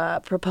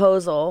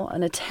proposal,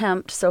 an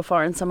attempt so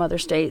far in some other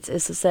states,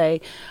 is to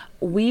say,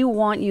 we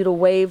want you to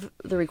waive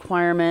the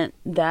requirement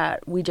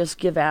that we just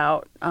give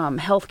out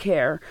health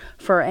care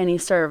for any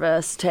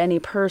service to any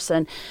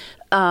person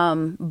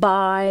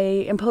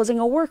by imposing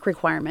a work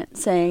requirement,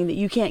 saying that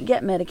you can't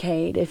get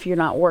Medicaid if you're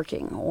not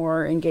working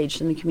or engaged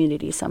in the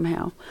community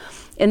somehow.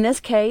 In this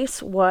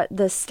case, what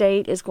the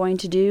state is going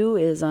to do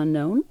is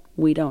unknown.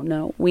 We don't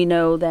know. We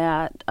know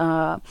that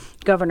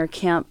Governor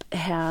Kemp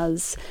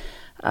has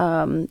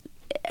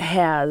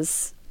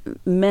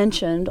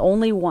mentioned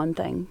only one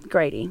thing,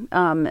 Grady,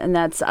 and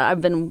that's I've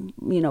been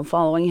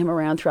following him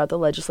around throughout the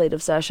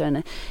legislative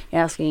session,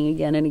 asking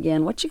again and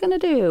again, what you going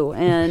to do?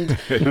 And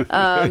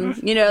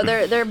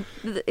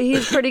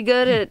he's pretty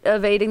good at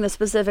evading the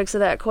specifics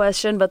of that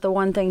question, but the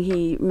one thing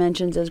he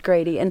mentions is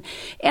Grady, and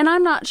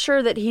I'm not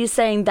sure that he's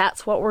saying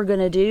that's what we're going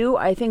to do.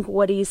 I think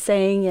what he's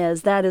saying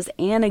is that is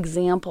an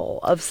example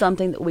of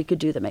something that we could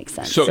do that makes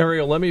sense. So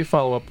Ariel, let me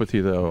follow up with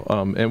you though,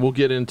 and we'll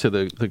get into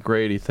the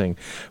Grady thing,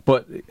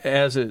 but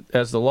as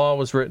the law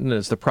was written,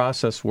 as the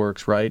process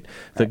works, right?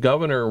 The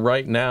governor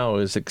right now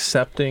is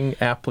accepting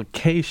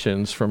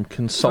applications from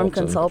consultants.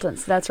 From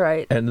consultants, that's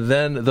right. And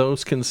then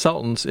those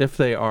consultants, if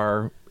they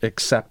are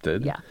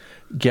accepted,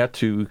 get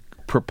to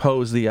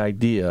propose the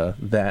idea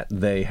that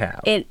they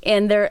have.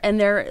 And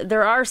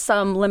there are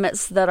some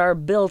limits that are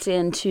built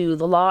into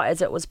the law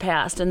as it was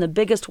passed. And the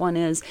biggest one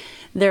is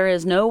there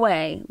is no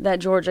way that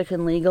Georgia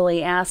can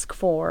legally ask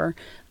for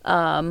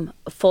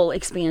full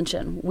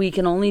expansion. We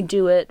can only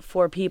do it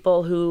for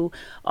people who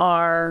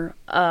are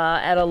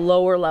at a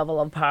lower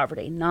level of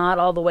poverty, not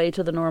all the way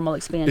to the normal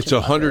expansion. It's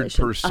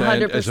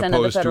 100% as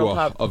opposed to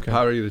a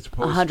poverty that's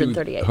opposed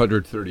 138. to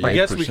 138%. I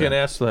guess we can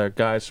ask the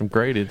guys from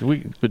Grady.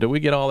 Did we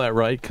get all that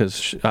right?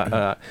 Because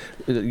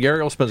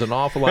Ariel spends an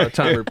awful lot of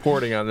time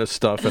reporting on this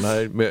stuff, and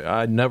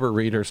I never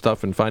read her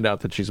stuff and find out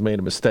that she's made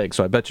a mistake.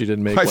 So I bet you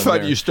didn't make one. I thought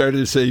there. You started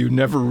to say you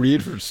never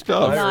read her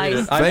stuff.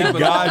 Nice. Thank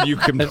God you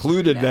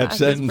concluded that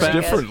sentence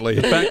differently.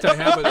 In fact, I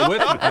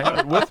have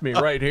it with me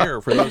right here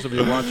for those of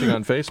you watching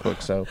on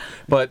Facebook. So,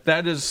 but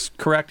that is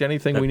correct.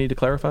 Anything we need to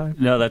clarify?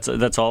 No,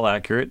 that's all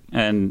accurate.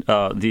 And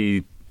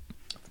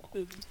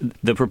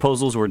the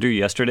proposals were due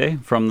yesterday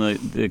from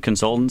the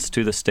consultants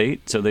to the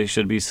state, so they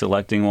should be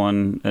selecting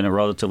one in a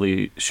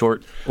relatively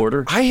short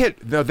order.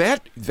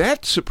 That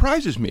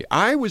surprises me.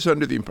 I was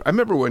under I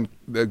remember when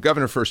the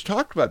governor first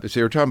talked about this,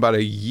 they were talking about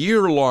a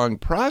year-long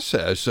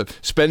process of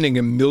spending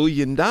 $1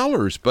 million,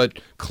 but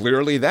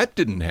clearly that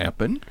didn't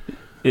happen.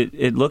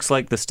 It looks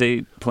like the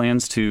state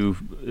plans to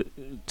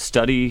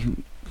study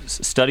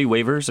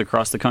waivers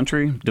across the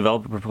country,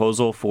 develop a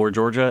proposal for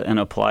Georgia, and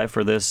apply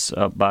for this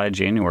by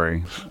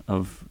January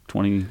of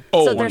 2020.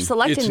 So they're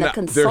selecting the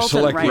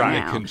consultant right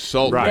now. Then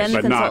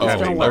the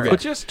consultant's going to work. But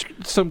just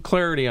some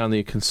clarity on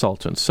the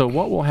consultants. So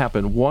what will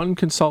happen? One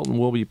consultant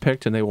will be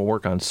picked, and they will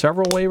work on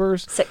several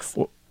waivers? 6.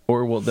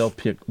 Or they'll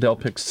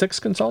pick 6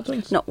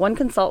 consultants? No, one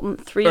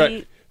consultant,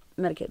 3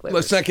 Medicaid waivers.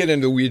 Let's not get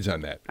into the weeds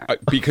on that,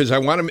 because I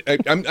want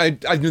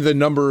to. I knew the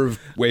number of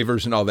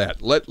waivers and all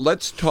that.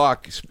 Let's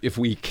talk, if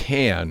we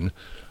can,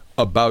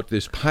 about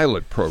this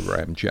pilot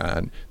program,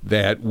 John,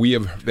 that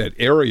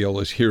Ariel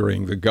is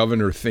hearing the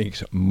governor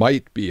thinks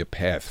might be a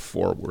path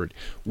forward.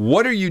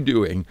 What are you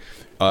doing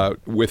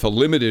with a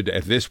limited,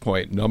 at this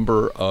point,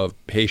 number of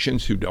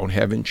patients who don't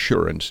have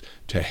insurance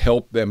to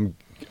help them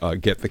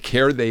get the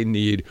care they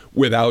need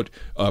without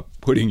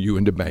putting you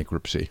into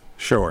bankruptcy?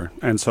 Sure.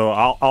 And so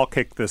I'll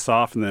kick this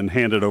off and then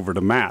hand it over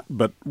to Matt.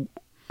 But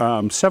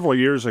several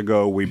years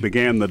ago, we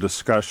began the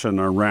discussion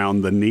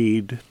around the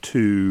need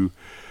to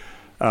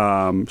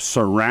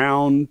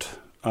surround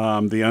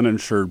the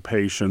uninsured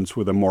patients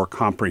with a more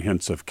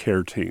comprehensive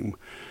care team.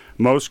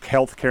 Most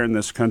healthcare in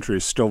this country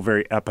is still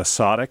very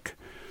episodic.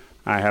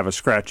 I have a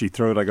scratchy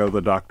throat, I go to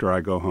the doctor,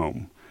 I go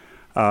home.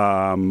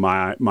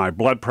 My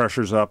blood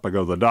pressure's up, I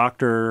go to the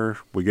doctor,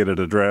 we get it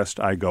addressed,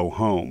 I go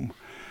home.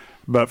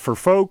 But for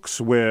folks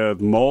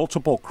with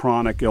multiple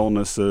chronic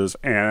illnesses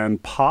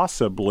and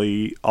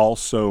possibly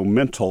also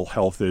mental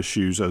health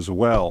issues as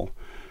well,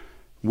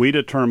 we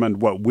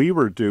determined what we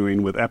were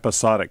doing with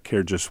episodic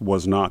care just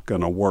was not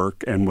going to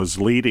work and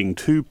was leading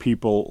to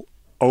people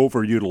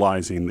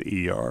overutilizing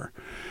the ER.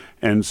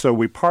 And so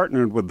we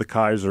partnered with the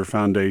Kaiser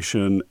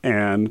Foundation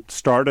and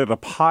started a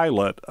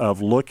pilot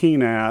of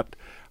looking at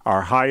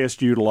our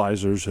highest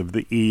utilizers of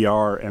the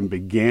ER and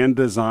began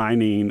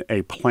designing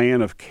a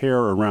plan of care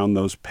around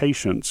those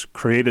patients,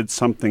 created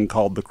something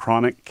called the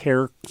Chronic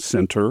Care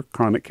Center,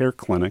 Chronic Care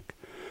Clinic.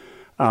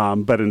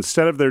 But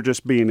instead of there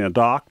just being a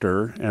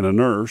doctor and a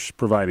nurse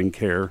providing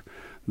care,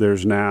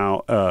 there's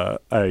now a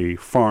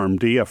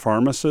PharmD, a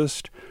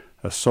pharmacist,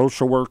 a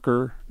social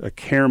worker, a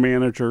care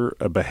manager,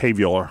 a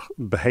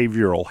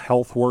behavioral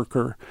health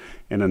worker,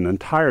 and an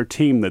entire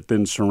team that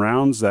then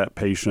surrounds that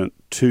patient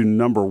to,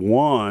 number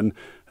one,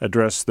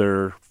 address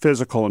their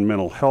physical and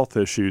mental health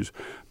issues,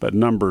 but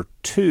number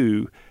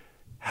two,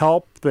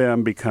 help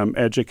them become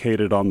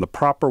educated on the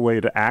proper way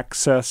to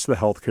access the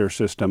healthcare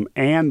system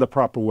and the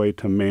proper way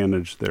to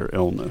manage their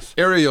illness.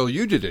 Ariel,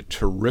 you did a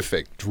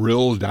terrific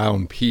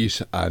drill-down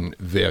piece on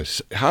this.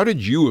 How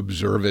did you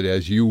observe it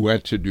as you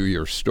went to do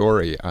your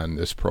story on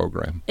this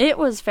program? It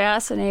was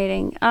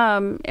fascinating.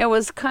 It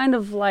was kind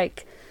of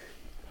like,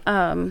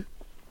 I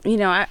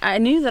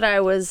knew that I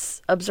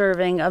was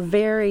observing a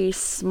very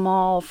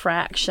small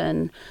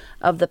fraction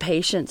of the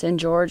patients in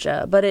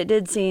Georgia, but it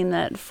did seem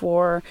that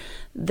for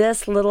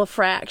this little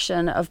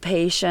fraction of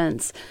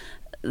patients,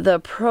 the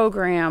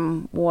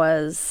program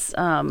was,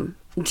 to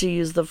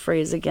use the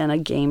phrase again, a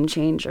game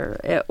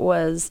changer. It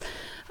was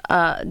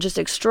just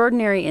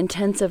extraordinary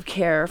intensive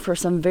care for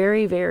some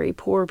very, very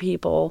poor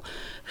people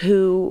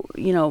who,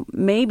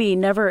 maybe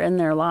never in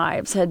their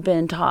lives had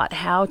been taught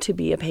how to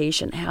be a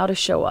patient, how to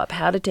show up,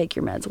 how to take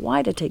your meds,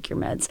 why to take your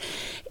meds.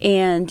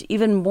 And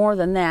even more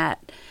than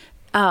that,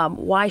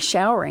 why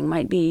showering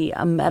might be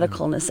a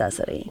medical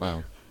necessity.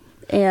 Wow.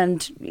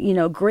 And,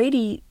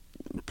 Grady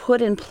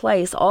put in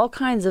place all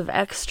kinds of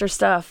extra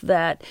stuff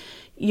that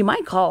you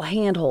might call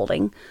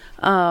hand-holding,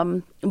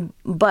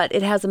 but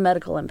it has a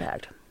medical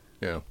impact.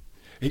 Yeah.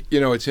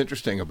 What's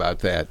interesting about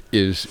that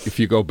is if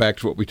you go back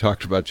to what we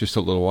talked about just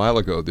a little while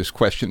ago, this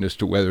question as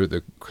to whether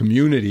the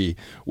community,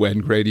 when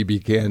Grady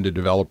began to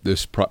develop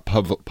this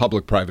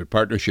public-private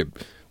partnership,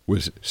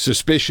 was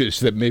suspicious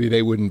that maybe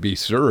they wouldn't be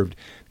served.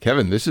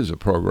 Kevin, this is a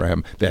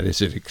program that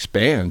as it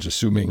expands,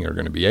 assuming they're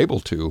going to be able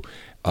to,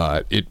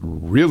 it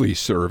really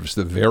serves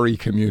the very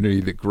community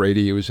that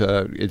Grady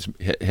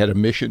had a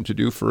mission to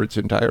do for its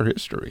entire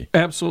history.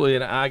 Absolutely,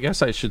 and I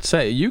guess I should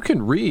say you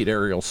can read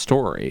Ariel's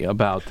story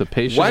about the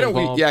patient. Why don't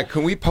involved. we? Yeah,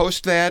 can we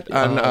post that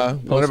on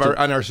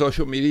on our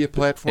social media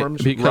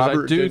platforms? Because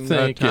Robert I do and,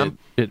 think Tom?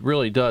 it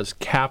really does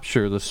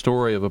capture the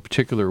story of a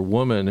particular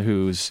woman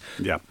who's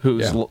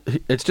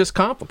it's just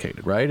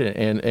complicated, right?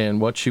 And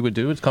what she would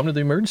do is come to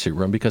the emergency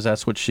room because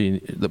that's what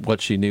she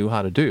knew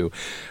how to do.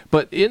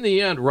 But in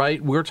the end,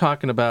 right, we're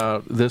talking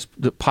about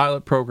the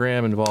pilot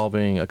program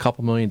involving a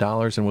couple $1 million,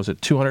 and was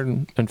it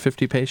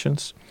 250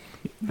 patients?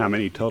 How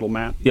many total,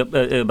 Matt? Yep,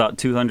 about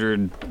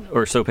 200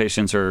 or so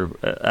patients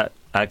are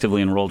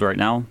actively enrolled right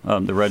now.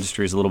 The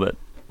registry is a little bit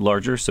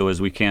larger, so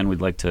as we can,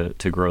 we'd like to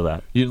grow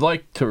that. You'd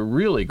like to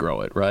really grow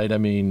it, right? I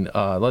mean,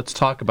 let's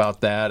talk about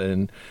that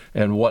and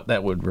what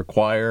that would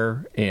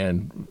require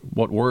and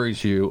what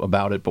worries you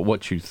about it, but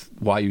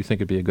why you think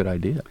it'd be a good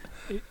idea.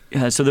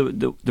 Yeah, so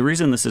the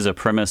reason this is a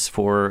premise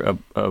for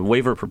a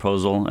waiver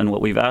proposal, and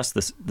what we've asked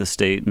the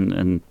state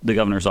and the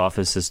governor's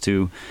office is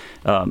to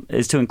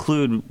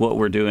include what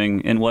we're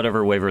doing in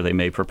whatever waiver they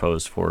may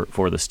propose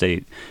for the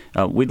state.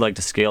 We'd like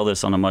to scale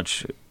this on a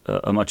much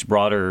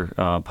broader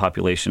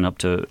population, up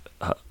to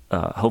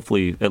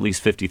hopefully at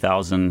least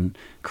 50,000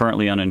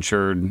 currently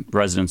uninsured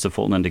residents of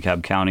Fulton and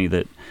DeKalb County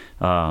that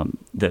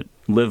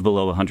live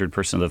below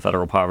 100% of the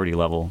federal poverty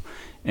level,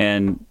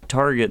 and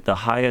target the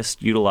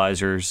highest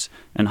utilizers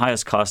and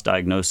highest cost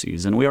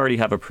diagnoses. And we already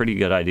have a pretty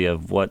good idea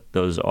of what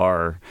those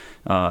are.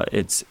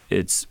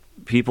 It's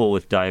people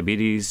with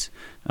diabetes,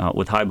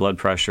 with high blood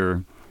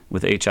pressure,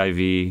 with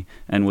HIV,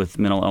 and with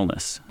mental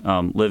illness,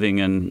 living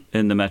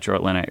in the metro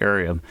Atlanta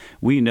area.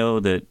 We know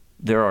that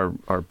there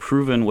are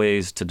proven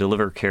ways to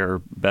deliver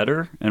care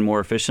better and more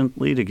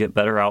efficiently to get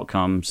better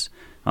outcomes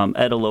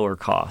at a lower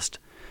cost.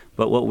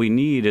 But what we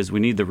need is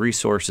the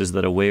resources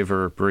that a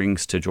waiver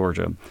brings to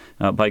Georgia.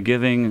 By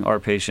giving our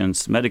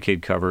patients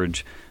Medicaid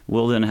coverage,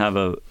 we'll then have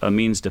a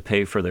means to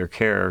pay for their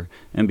care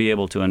and be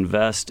able to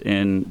invest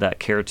in that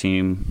care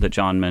team that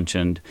John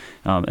mentioned,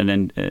 and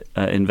then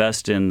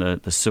invest in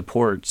the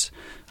supports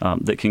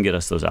that can get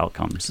us those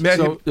outcomes.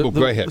 Go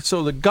ahead.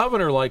 So the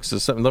governor likes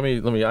this. Let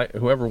me.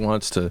 Whoever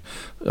wants to,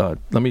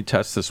 let me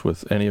test this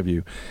with any of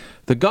you.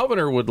 The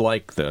governor would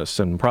like this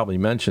and probably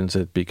mentions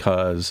it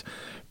because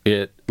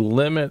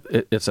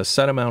it's a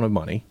set amount of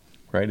money,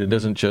 right? It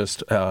isn't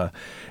just, and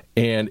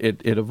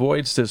it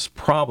avoids this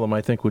problem,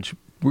 I think, which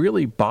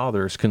really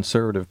bothers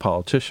conservative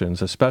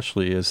politicians,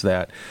 especially, is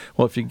that,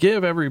 well, if you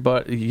give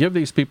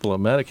these people a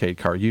Medicaid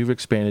card, you've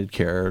expanded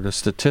care, the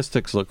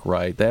statistics look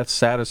right, that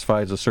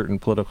satisfies a certain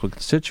political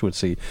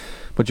constituency,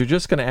 but you're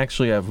just going to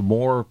actually have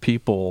more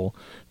people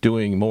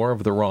doing more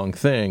of the wrong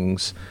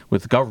things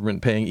with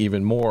government paying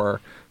even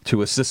more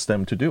to assist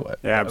them to do it.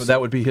 Absolutely. That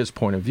would be his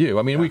point of view.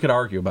 I mean, we could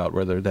argue about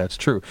whether that's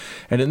true.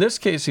 And in this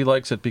case, he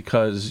likes it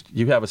because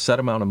you have a set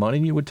amount of money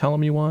you would tell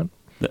him you want?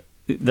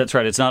 That's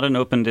right. It's not an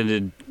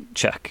open-ended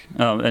check.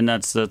 And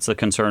that's a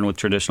concern with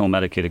traditional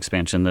Medicaid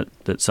expansion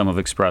that some have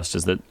expressed,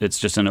 is that it's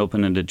just an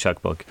open-ended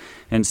checkbook.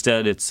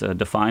 Instead, it's a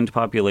defined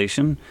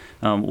population.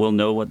 We'll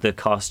know what the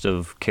cost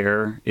of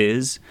care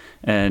is.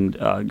 And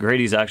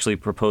Grady's actually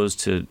proposed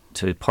to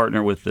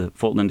partner with the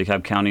Fulton and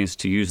DeKalb counties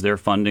to use their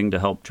funding to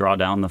help draw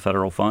down the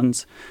federal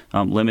funds,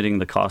 limiting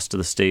the cost to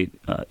the state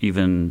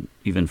even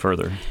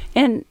further.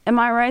 And am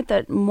I right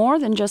that more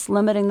than just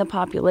limiting the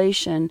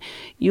population,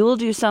 you will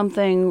do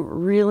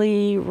something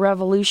really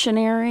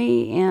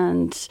revolutionary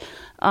and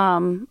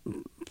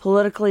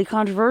politically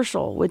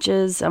controversial, which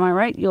is, am I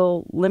right,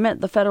 you'll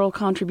limit the federal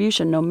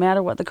contribution no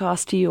matter what the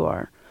cost to you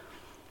are?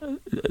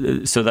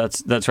 So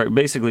that's right.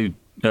 Basically,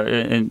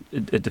 and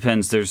it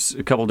depends. There's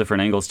a couple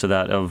different angles to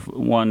that. Of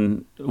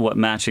one, what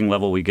matching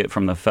level we get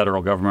from the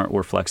federal government,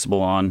 we're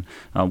flexible on.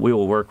 We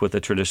will work with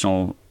a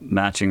traditional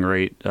matching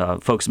rate.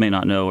 Folks may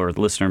not know, or the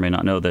listener may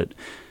not know, that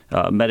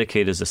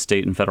Medicaid is a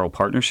state and federal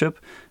partnership,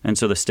 and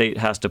so the state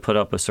has to put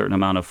up a certain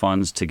amount of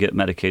funds to get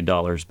Medicaid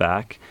dollars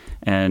back.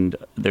 And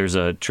there's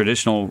a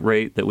traditional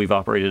rate that we've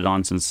operated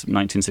on since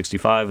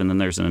 1965, and then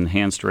there's an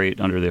enhanced rate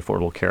under the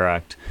Affordable Care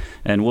Act.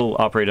 And we'll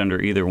operate under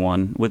either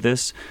one with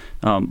this.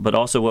 But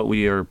also what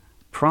we are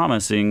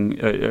promising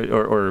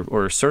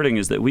or asserting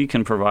is that we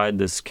can provide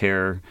this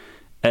care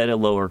at a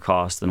lower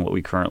cost than what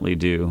we currently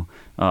do.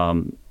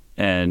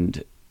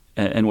 And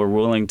we're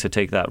willing to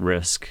take that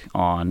risk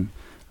on.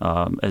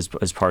 As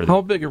part of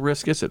How big a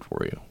risk is it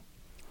for you?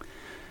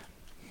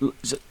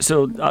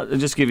 So I'll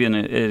just give you an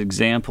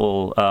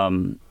example.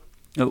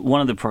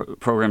 One of the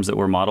programs that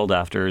we're modeled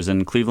after is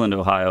in Cleveland,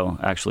 Ohio.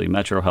 Actually,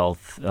 Metro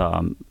Health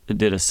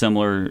did a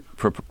similar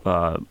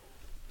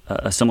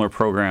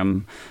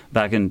program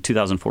back in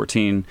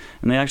 2014,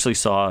 and they actually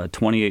saw a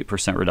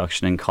 28%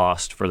 reduction in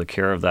cost for the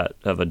care of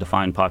a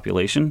defined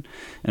population.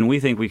 And we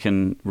think we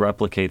can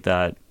replicate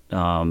that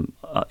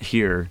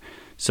here.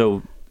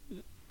 So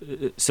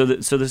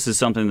this is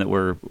something that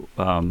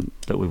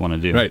that we want to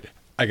do. Right.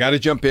 I got to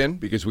jump in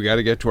because we got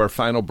to get to our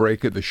final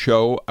break of the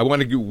show. I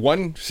want to do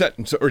one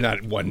sentence, or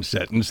not one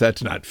sentence.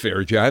 That's not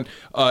fair, John.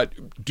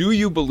 Do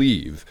you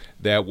believe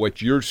that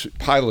what you're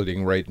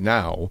piloting right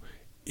now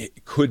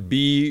could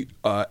be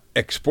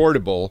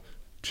exportable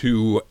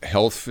to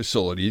health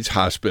facilities,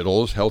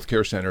 hospitals,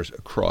 healthcare centers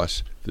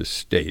across the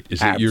state?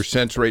 Is it your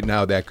sense right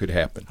now that could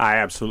happen? I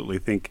absolutely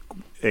think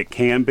it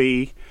can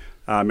be.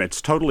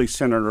 It's totally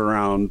centered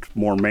around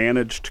more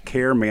managed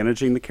care,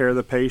 managing the care of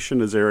the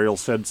patient. As Ariel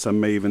said, some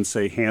may even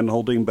say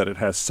hand-holding, but it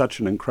has such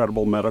an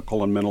incredible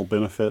medical and mental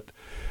benefit.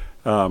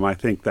 I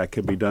think that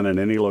could be done in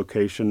any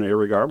location,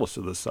 regardless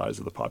of the size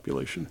of the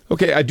population.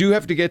 Okay, I do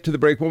have to get to the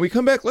break. When we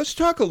come back, let's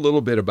talk a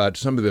little bit about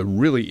some of the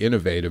really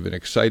innovative and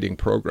exciting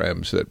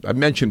programs that I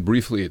mentioned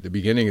briefly at the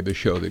beginning of the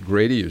show that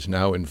Grady is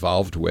now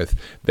involved with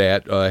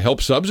that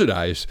help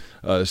subsidize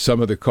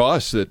some of the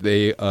costs that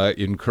they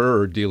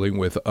incur dealing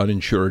with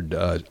uninsured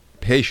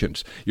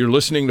patients. You're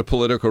listening to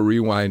Political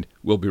Rewind.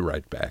 We'll be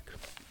right back.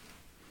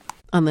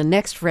 On the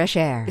next Fresh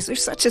Air. Is there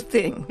such a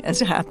thing as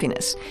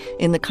happiness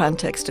in the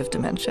context of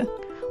dementia?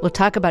 We'll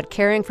talk about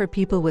caring for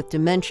people with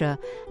dementia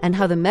and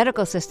how the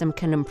medical system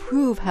can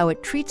improve how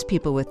it treats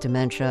people with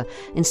dementia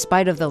in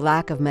spite of the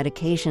lack of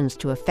medications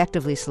to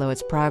effectively slow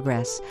its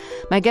progress.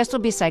 My guest will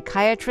be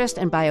psychiatrist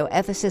and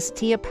bioethicist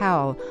Tia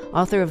Powell,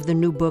 author of the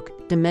new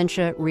book,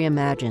 Dementia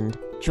Reimagined.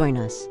 Join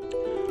us.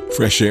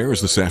 Fresh Air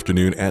is this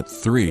afternoon at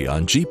 3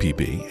 on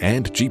GPB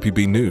and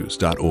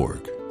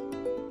gpbnews.org.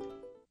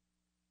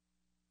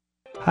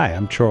 Hi,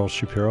 I'm Charles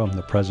Shapiro. I'm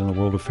the president of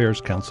the World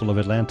Affairs Council of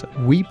Atlanta.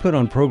 We put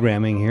on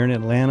programming here in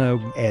Atlanta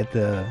at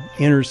the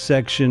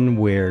intersection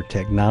where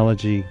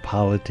technology,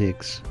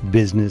 politics,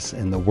 business,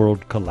 and the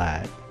world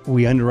collide.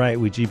 We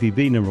underwrite with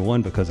GPB, number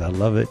one, because I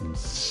love it, and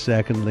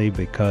secondly,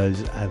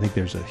 because I think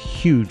there's a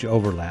huge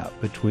overlap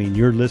between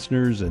your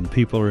listeners and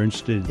people who are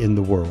interested in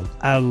the world.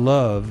 I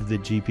love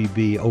that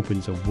GPB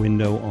opens a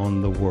window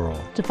on the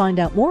world. To find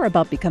out more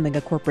about becoming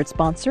a corporate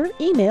sponsor,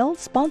 email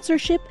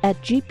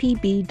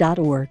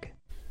sponsorship@gpb.org.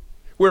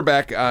 We're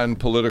back on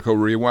Political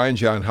Rewind.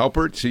 John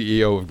Haupert,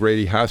 CEO of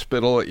Grady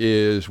Hospital,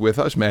 is with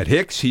us. Matt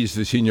Hicks, he's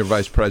the Senior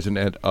Vice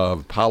President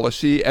of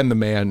Policy and the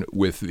man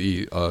with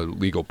the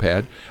legal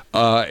pad.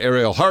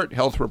 Ariel Hart,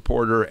 health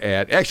reporter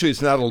actually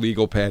it's not a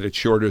legal pad, it's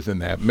shorter than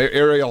that.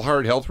 Ariel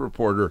Hart, health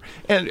reporter,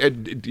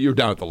 and you're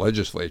down at the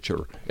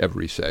legislature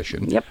every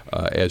session. Yep.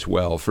 As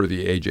well for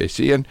the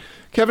AJC. And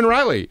Kevin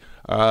Riley,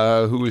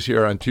 who was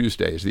here on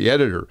Tuesdays, the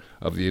editor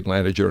of the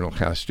Atlanta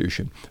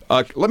Journal-Constitution.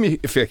 Let me,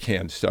 if I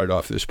can, start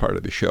off this part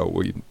of the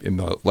show in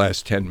the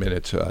last 10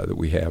 minutes that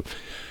we have.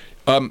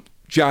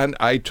 John,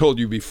 I told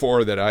you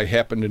before that I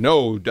happen to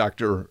know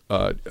Dr.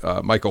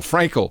 Michael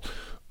Frankel,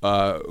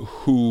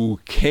 who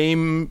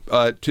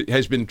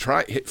has been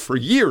for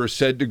years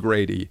said to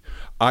Grady,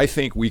 I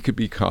think we could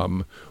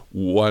become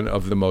one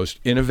of the most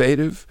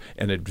innovative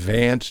and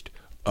advanced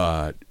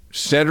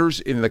centers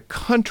in the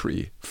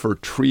country for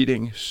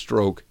treating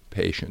stroke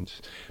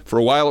patients. For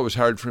a while, it was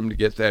hard for him to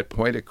get that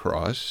point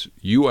across.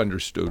 You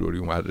understood what he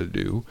wanted to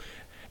do.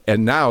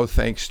 And now,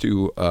 thanks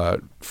to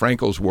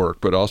Frankel's work,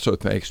 but also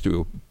thanks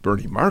to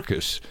Bernie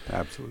Marcus,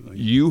 absolutely,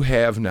 you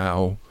have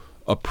now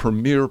a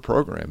premier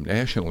program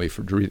nationally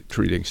for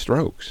treating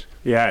strokes.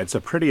 Yeah, it's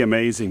a pretty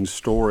amazing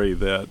story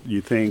that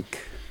you think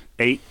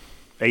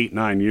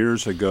 9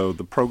 years ago,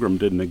 the program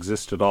didn't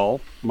exist at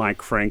all. Mike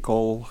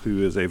Frankel,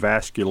 who is a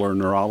vascular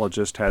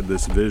neurologist, had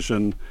this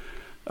vision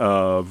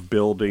of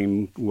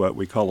building what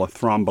we call a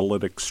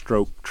thrombolytic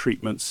stroke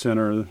treatment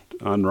center,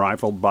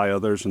 unrivaled by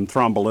others. And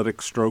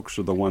thrombolytic strokes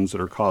are the ones that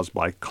are caused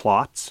by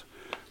clots,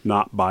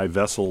 not by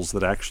vessels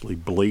that actually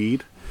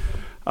bleed.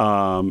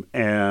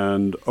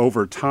 And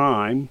over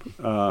time,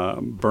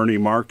 Bernie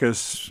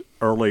Marcus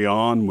early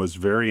on was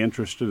very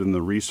interested in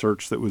the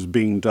research that was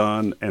being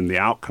done and the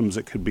outcomes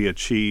that could be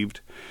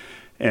achieved.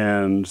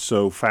 And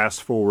so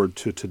fast forward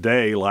to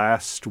today,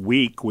 last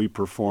week we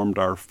performed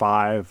our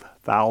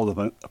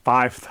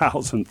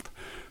 5,000th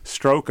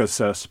stroke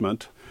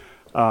assessment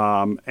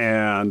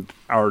and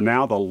are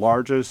now the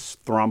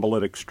largest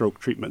thrombolytic stroke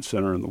treatment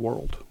center in the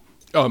world.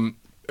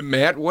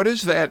 Matt, what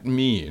does that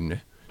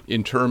mean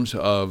in terms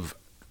of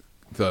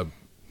the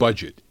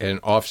budget and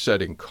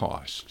offsetting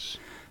costs?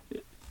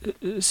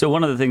 So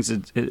one of the things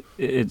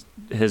it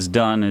has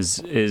done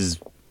is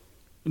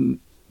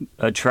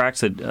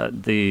attracts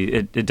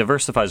it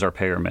diversifies our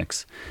payer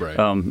mix. Right.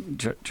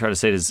 Try to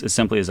say it as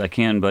simply as I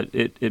can, but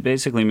it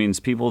basically means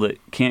people that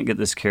can't get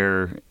this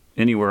care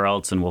anywhere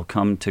else and will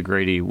come to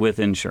Grady with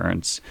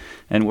insurance,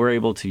 and we're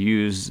able to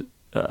use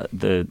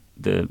the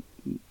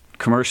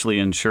commercially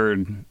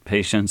insured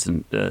patients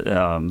and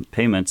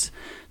payments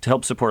to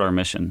help support our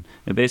mission.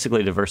 It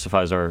basically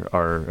diversifies our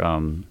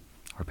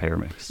payer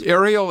mix.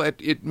 Ariel,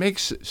 it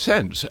makes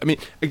sense. I mean,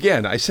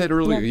 again, I said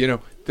earlier,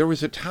 there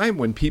was a time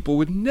when people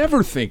would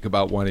never think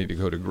about wanting to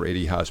go to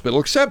Grady Hospital,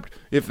 except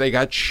if they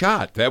got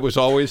shot. That was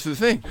always the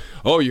thing.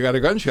 Oh, you got a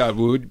gunshot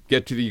wound,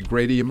 get to the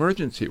Grady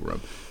emergency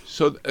room.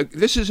 So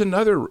this is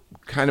another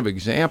kind of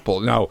example.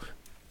 Now,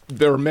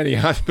 there are many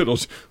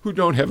hospitals who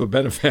don't have a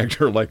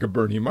benefactor like a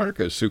Bernie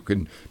Marcus who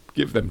can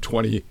give them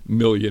 $20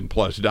 million+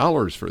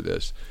 for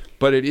this.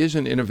 But it is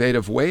an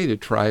innovative way to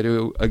try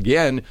to,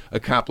 again,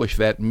 accomplish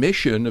that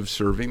mission of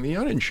serving the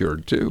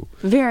uninsured, too.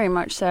 Very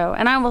much so.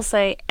 And I will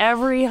say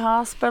every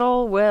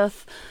hospital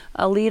with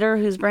a leader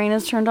whose brain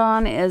is turned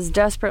on is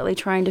desperately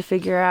trying to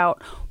figure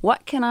out,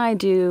 what can I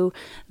do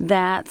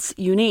that's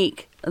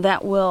unique,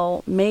 that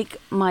will make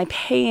my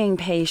paying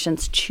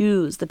patients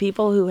choose, the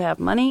people who have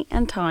money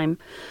and time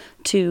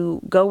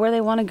to go where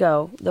they want to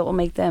go, that will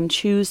make them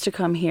choose to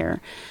come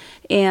here.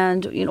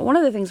 And, one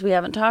of the things we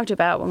haven't talked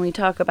about when we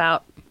talk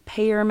about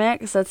payer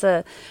mix, that's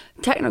a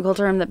technical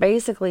term that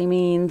basically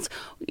means,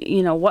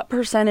 what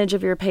percentage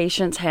of your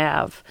patients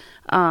have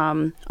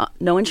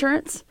no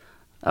insurance,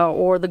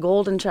 or the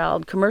Golden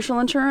Child commercial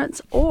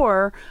insurance,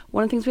 or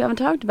one of the things we haven't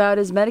talked about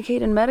is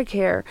Medicaid and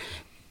Medicare.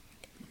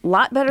 A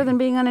lot better than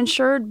being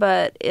uninsured,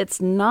 but it's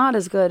not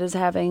as good as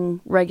having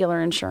regular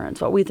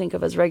insurance, what we think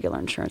of as regular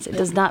insurance. It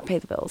does not pay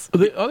the bills.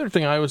 The other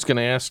thing I was going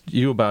to ask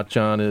you about,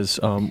 John, is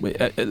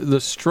the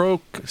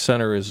stroke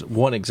center is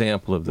one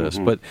example of this,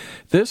 but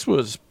this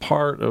was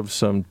part of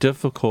some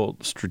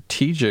difficult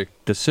strategic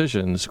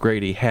decisions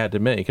Grady had to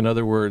make. In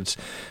other words,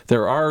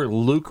 there are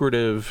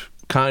lucrative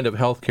kind of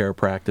healthcare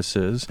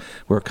practices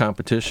where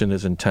competition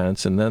is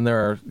intense, and then there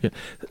are.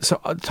 So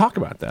talk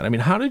about that. I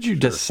mean, how did you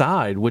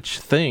decide which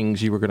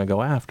things you were going to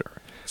go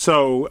after?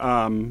 So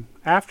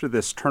after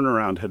this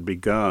turnaround had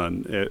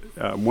begun,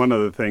 one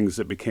of the things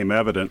that became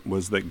evident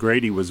was that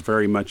Grady was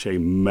very much a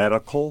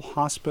medical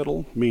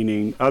hospital,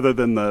 meaning other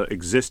than the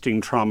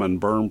existing trauma and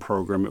burn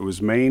program, it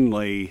was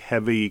mainly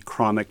heavy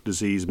chronic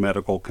disease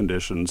medical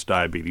conditions,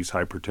 diabetes,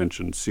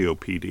 hypertension,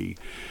 COPD.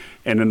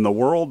 And in the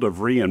world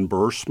of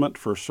reimbursement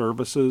for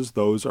services,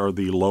 those are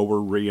the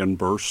lower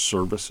reimbursed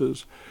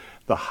services.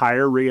 The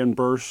higher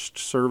reimbursed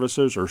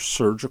services are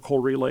surgical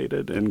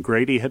related, and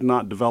Grady had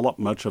not developed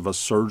much of a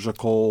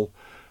surgical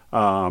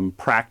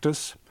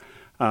practice.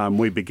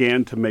 We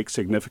began to make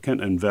significant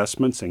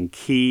investments in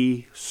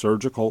key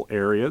surgical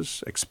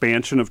areas,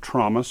 expansion of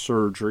trauma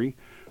surgery,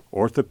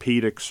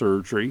 orthopedic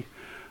surgery,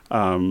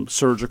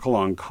 surgical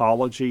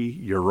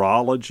oncology,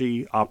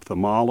 urology,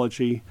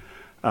 ophthalmology.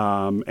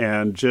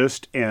 And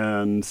just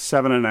in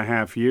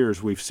 7.5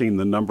 years, we've seen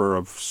the number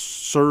of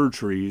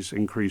surgeries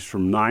increase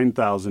from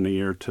 9,000 a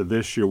year to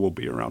this year will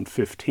be around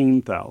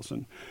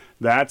 15,000.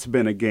 That's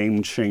been a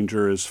game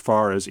changer as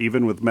far as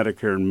even with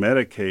Medicare and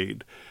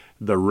Medicaid,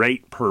 the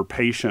rate per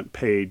patient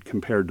paid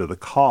compared to the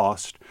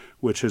cost,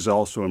 which has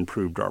also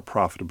improved our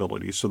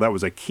profitability. So that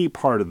was a key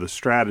part of the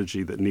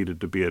strategy that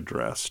needed to be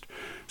addressed.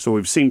 So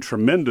we've seen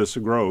tremendous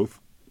growth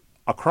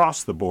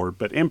across the board,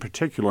 but in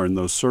particular in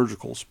those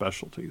surgical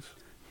specialties.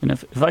 And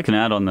if I can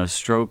add on the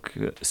stroke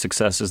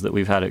successes that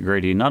we've had at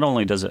Grady, not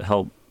only does it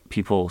help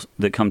people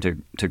that come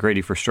to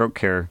Grady for stroke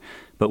care,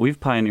 but we've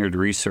pioneered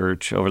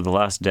research over the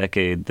last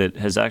decade that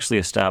has actually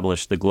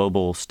established the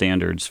global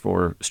standards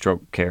for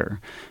stroke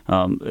care.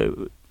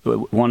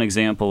 One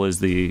example is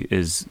the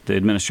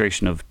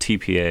administration of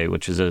TPA,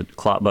 which is a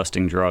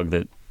clot-busting drug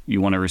that you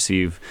want to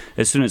receive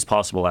as soon as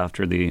possible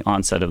after the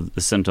onset of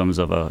the symptoms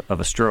of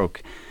a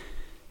stroke.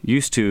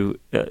 Used to,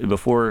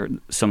 before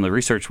some of the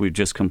research we've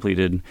just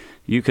completed,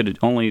 you could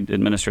only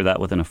administer that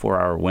within a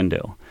 4-hour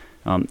window.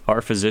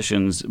 Our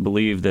physicians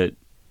believed that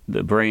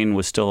the brain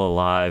was still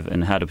alive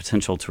and had a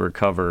potential to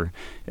recover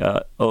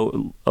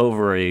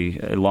over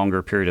a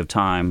longer period of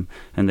time,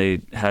 and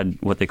they had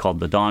what they called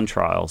the DAWN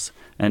trials.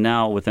 And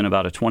now, within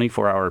about a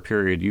 24-hour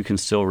period, you can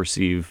still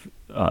receive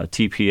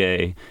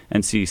TPA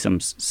and see some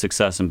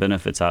success and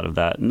benefits out of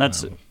that. And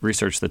that's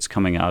research that's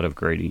coming out of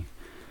Grady.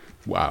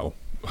 Wow.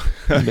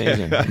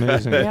 Amazing.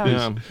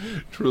 Yeah.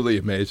 Truly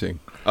amazing.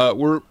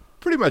 We're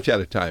pretty much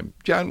out of time.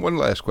 John, one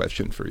last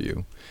question for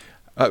you.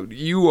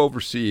 You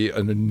oversee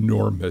an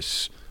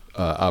enormous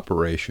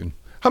operation.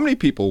 How many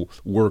people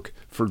work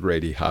for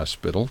Grady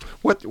Hospital?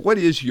 What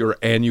is your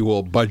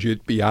annual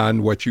budget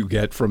beyond what you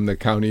get from the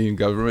county and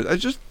government?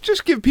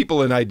 Just give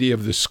people an idea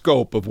of the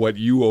scope of what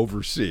you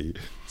oversee.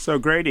 So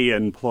Grady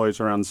employs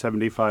around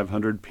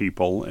 7,500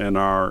 people, and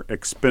our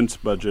expense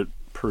budget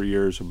per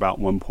year is about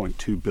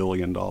 $1.2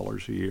 billion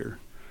a year.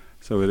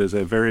 So it is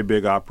a very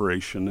big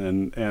operation,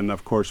 and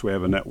of course we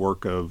have a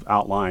network of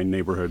outlying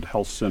neighborhood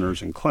health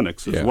centers and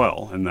clinics as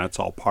well, and that's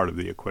all part of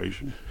the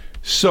equation.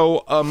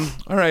 So, all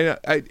right,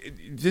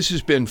 this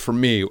has been, for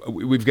me,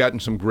 we've gotten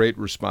some great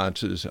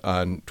responses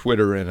on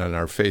Twitter and on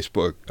our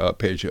Facebook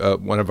page.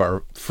 One of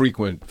our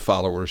frequent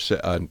followers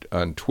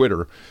on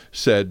Twitter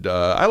said,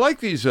 I like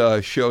these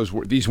shows,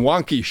 these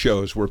wonky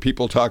shows where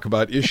people talk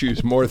about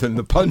issues more than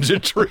the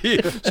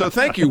punditry. So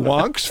thank you,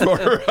 wonks,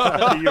 for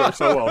You're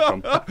so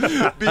welcome.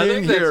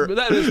 being here.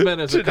 That is meant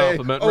as today. a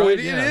compliment, right? right?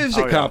 It is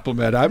a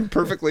compliment. I'm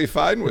perfectly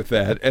fine with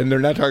that. And they're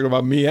not talking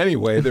about me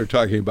anyway. They're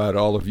talking about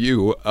all of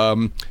you.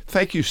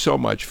 Thank you so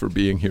much for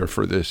being here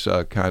for this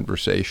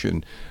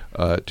conversation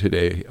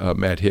today,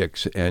 Matt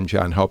Hicks and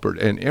John Haupert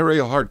and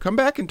Ariel Hart. Come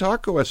back and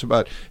talk to us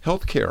about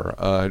healthcare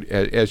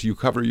as you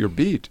cover your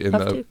beat in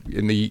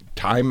the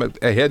time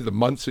ahead, the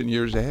months and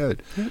years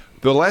ahead.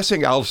 The last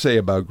thing I'll say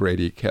about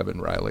Grady,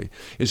 Kevin Riley,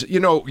 is you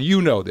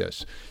know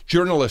this.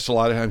 Journalists a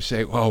lot of times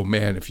say, oh,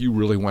 man, if you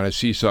really want to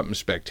see something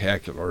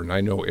spectacular, and I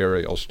know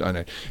Ariel's done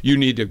it, you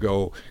need to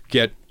go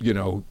get,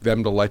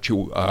 them to let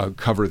you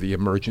cover the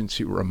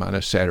emergency room on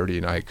a Saturday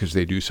night because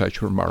they do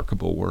such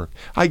remarkable work.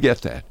 I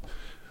get that.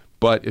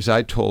 But as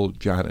I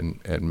told John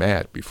and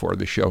Matt before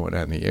the show and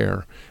on the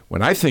air,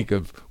 when I think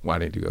of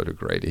wanting to go to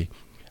Grady,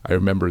 I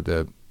remember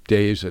the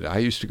days that I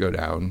used to go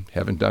down,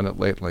 haven't done it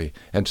lately,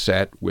 and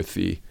sat with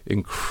the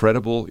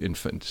incredible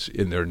infants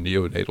in their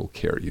neonatal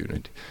care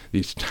unit,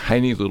 these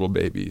tiny little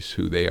babies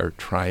who they are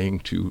trying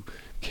to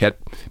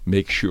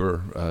make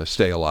sure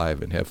stay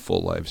alive and have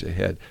full lives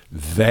ahead.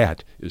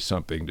 That is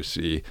something to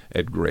see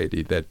at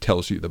Grady that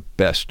tells you the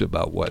best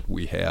about what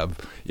we have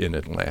in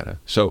Atlanta.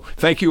 So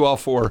thank you all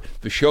for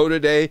the show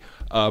today.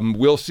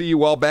 We'll see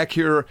you all back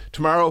here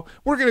tomorrow.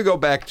 We're going to go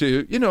back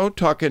to,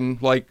 talking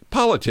like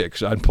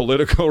politics on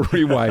Political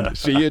Rewind.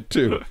 See you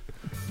too.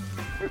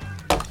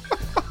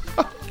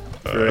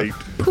 Great.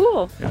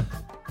 Cool. Yeah.